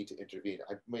when you need to intervene.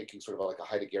 I'm making sort of like a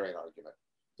Heideggerian argument.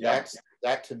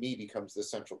 That to me becomes the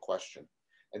central question.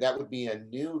 And that would be a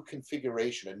new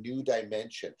configuration, a new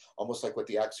dimension, almost like what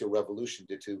the axial revolution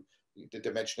did to the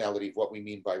dimensionality of what we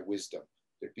mean by wisdom.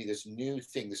 There'd be this new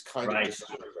thing, this kind of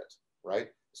discernment, right?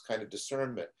 This kind of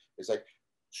discernment. It's like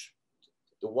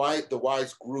the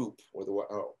wise group or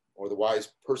the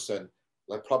wise person,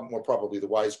 like more probably the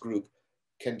wise group,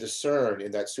 can discern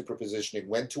in that superpositioning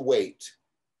when to wait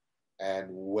and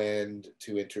when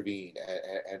to intervene,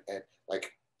 and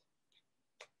like,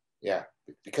 yeah,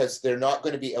 because they're not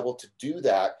going to be able to do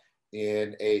that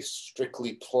in a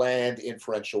strictly planned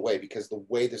inferential way, because the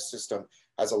way the system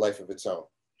has a life of its own.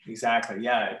 Exactly.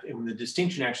 Yeah. And the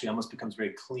distinction actually almost becomes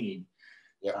very clean.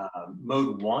 Yeah.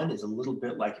 Mode one is a little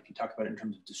bit like if you talk about it in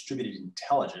terms of distributed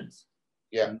intelligence.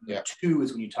 Yeah. Mode two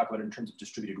is when you talk about it in terms of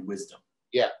distributed wisdom.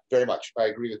 Yeah, very much. I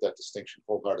agree with that distinction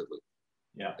wholeheartedly.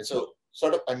 Yeah. And so,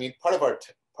 sort of, I mean, part of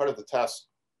the task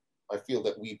I feel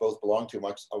that we both belong to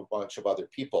amongst a bunch of other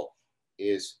people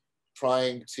is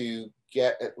trying to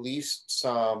get at least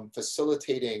some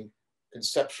facilitating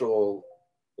conceptual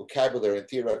vocabulary and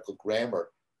theoretical grammar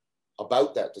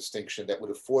about that distinction that would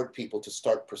afford people to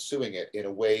start pursuing it in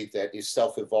a way that is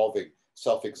self-evolving,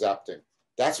 self-exacting.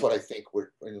 That's what I think we're,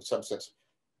 in some sense,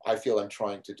 I feel I'm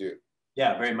trying to do.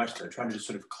 Yeah, very much so. Trying to just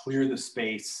sort of clear the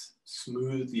space,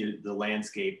 smooth the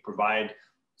landscape, provide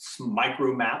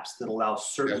micro maps that allow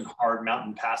certain hard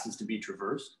mountain passes to be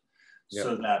traversed,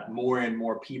 so that more and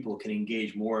more people can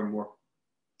engage more and more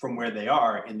from where they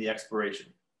are in the exploration.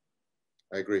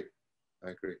 I agree.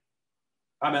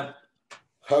 Hi, man.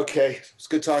 Okay, it's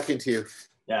good talking to you.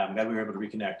 Yeah, I'm glad we were able to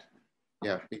reconnect.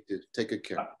 Yeah, me too. Take good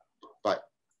care. Bye.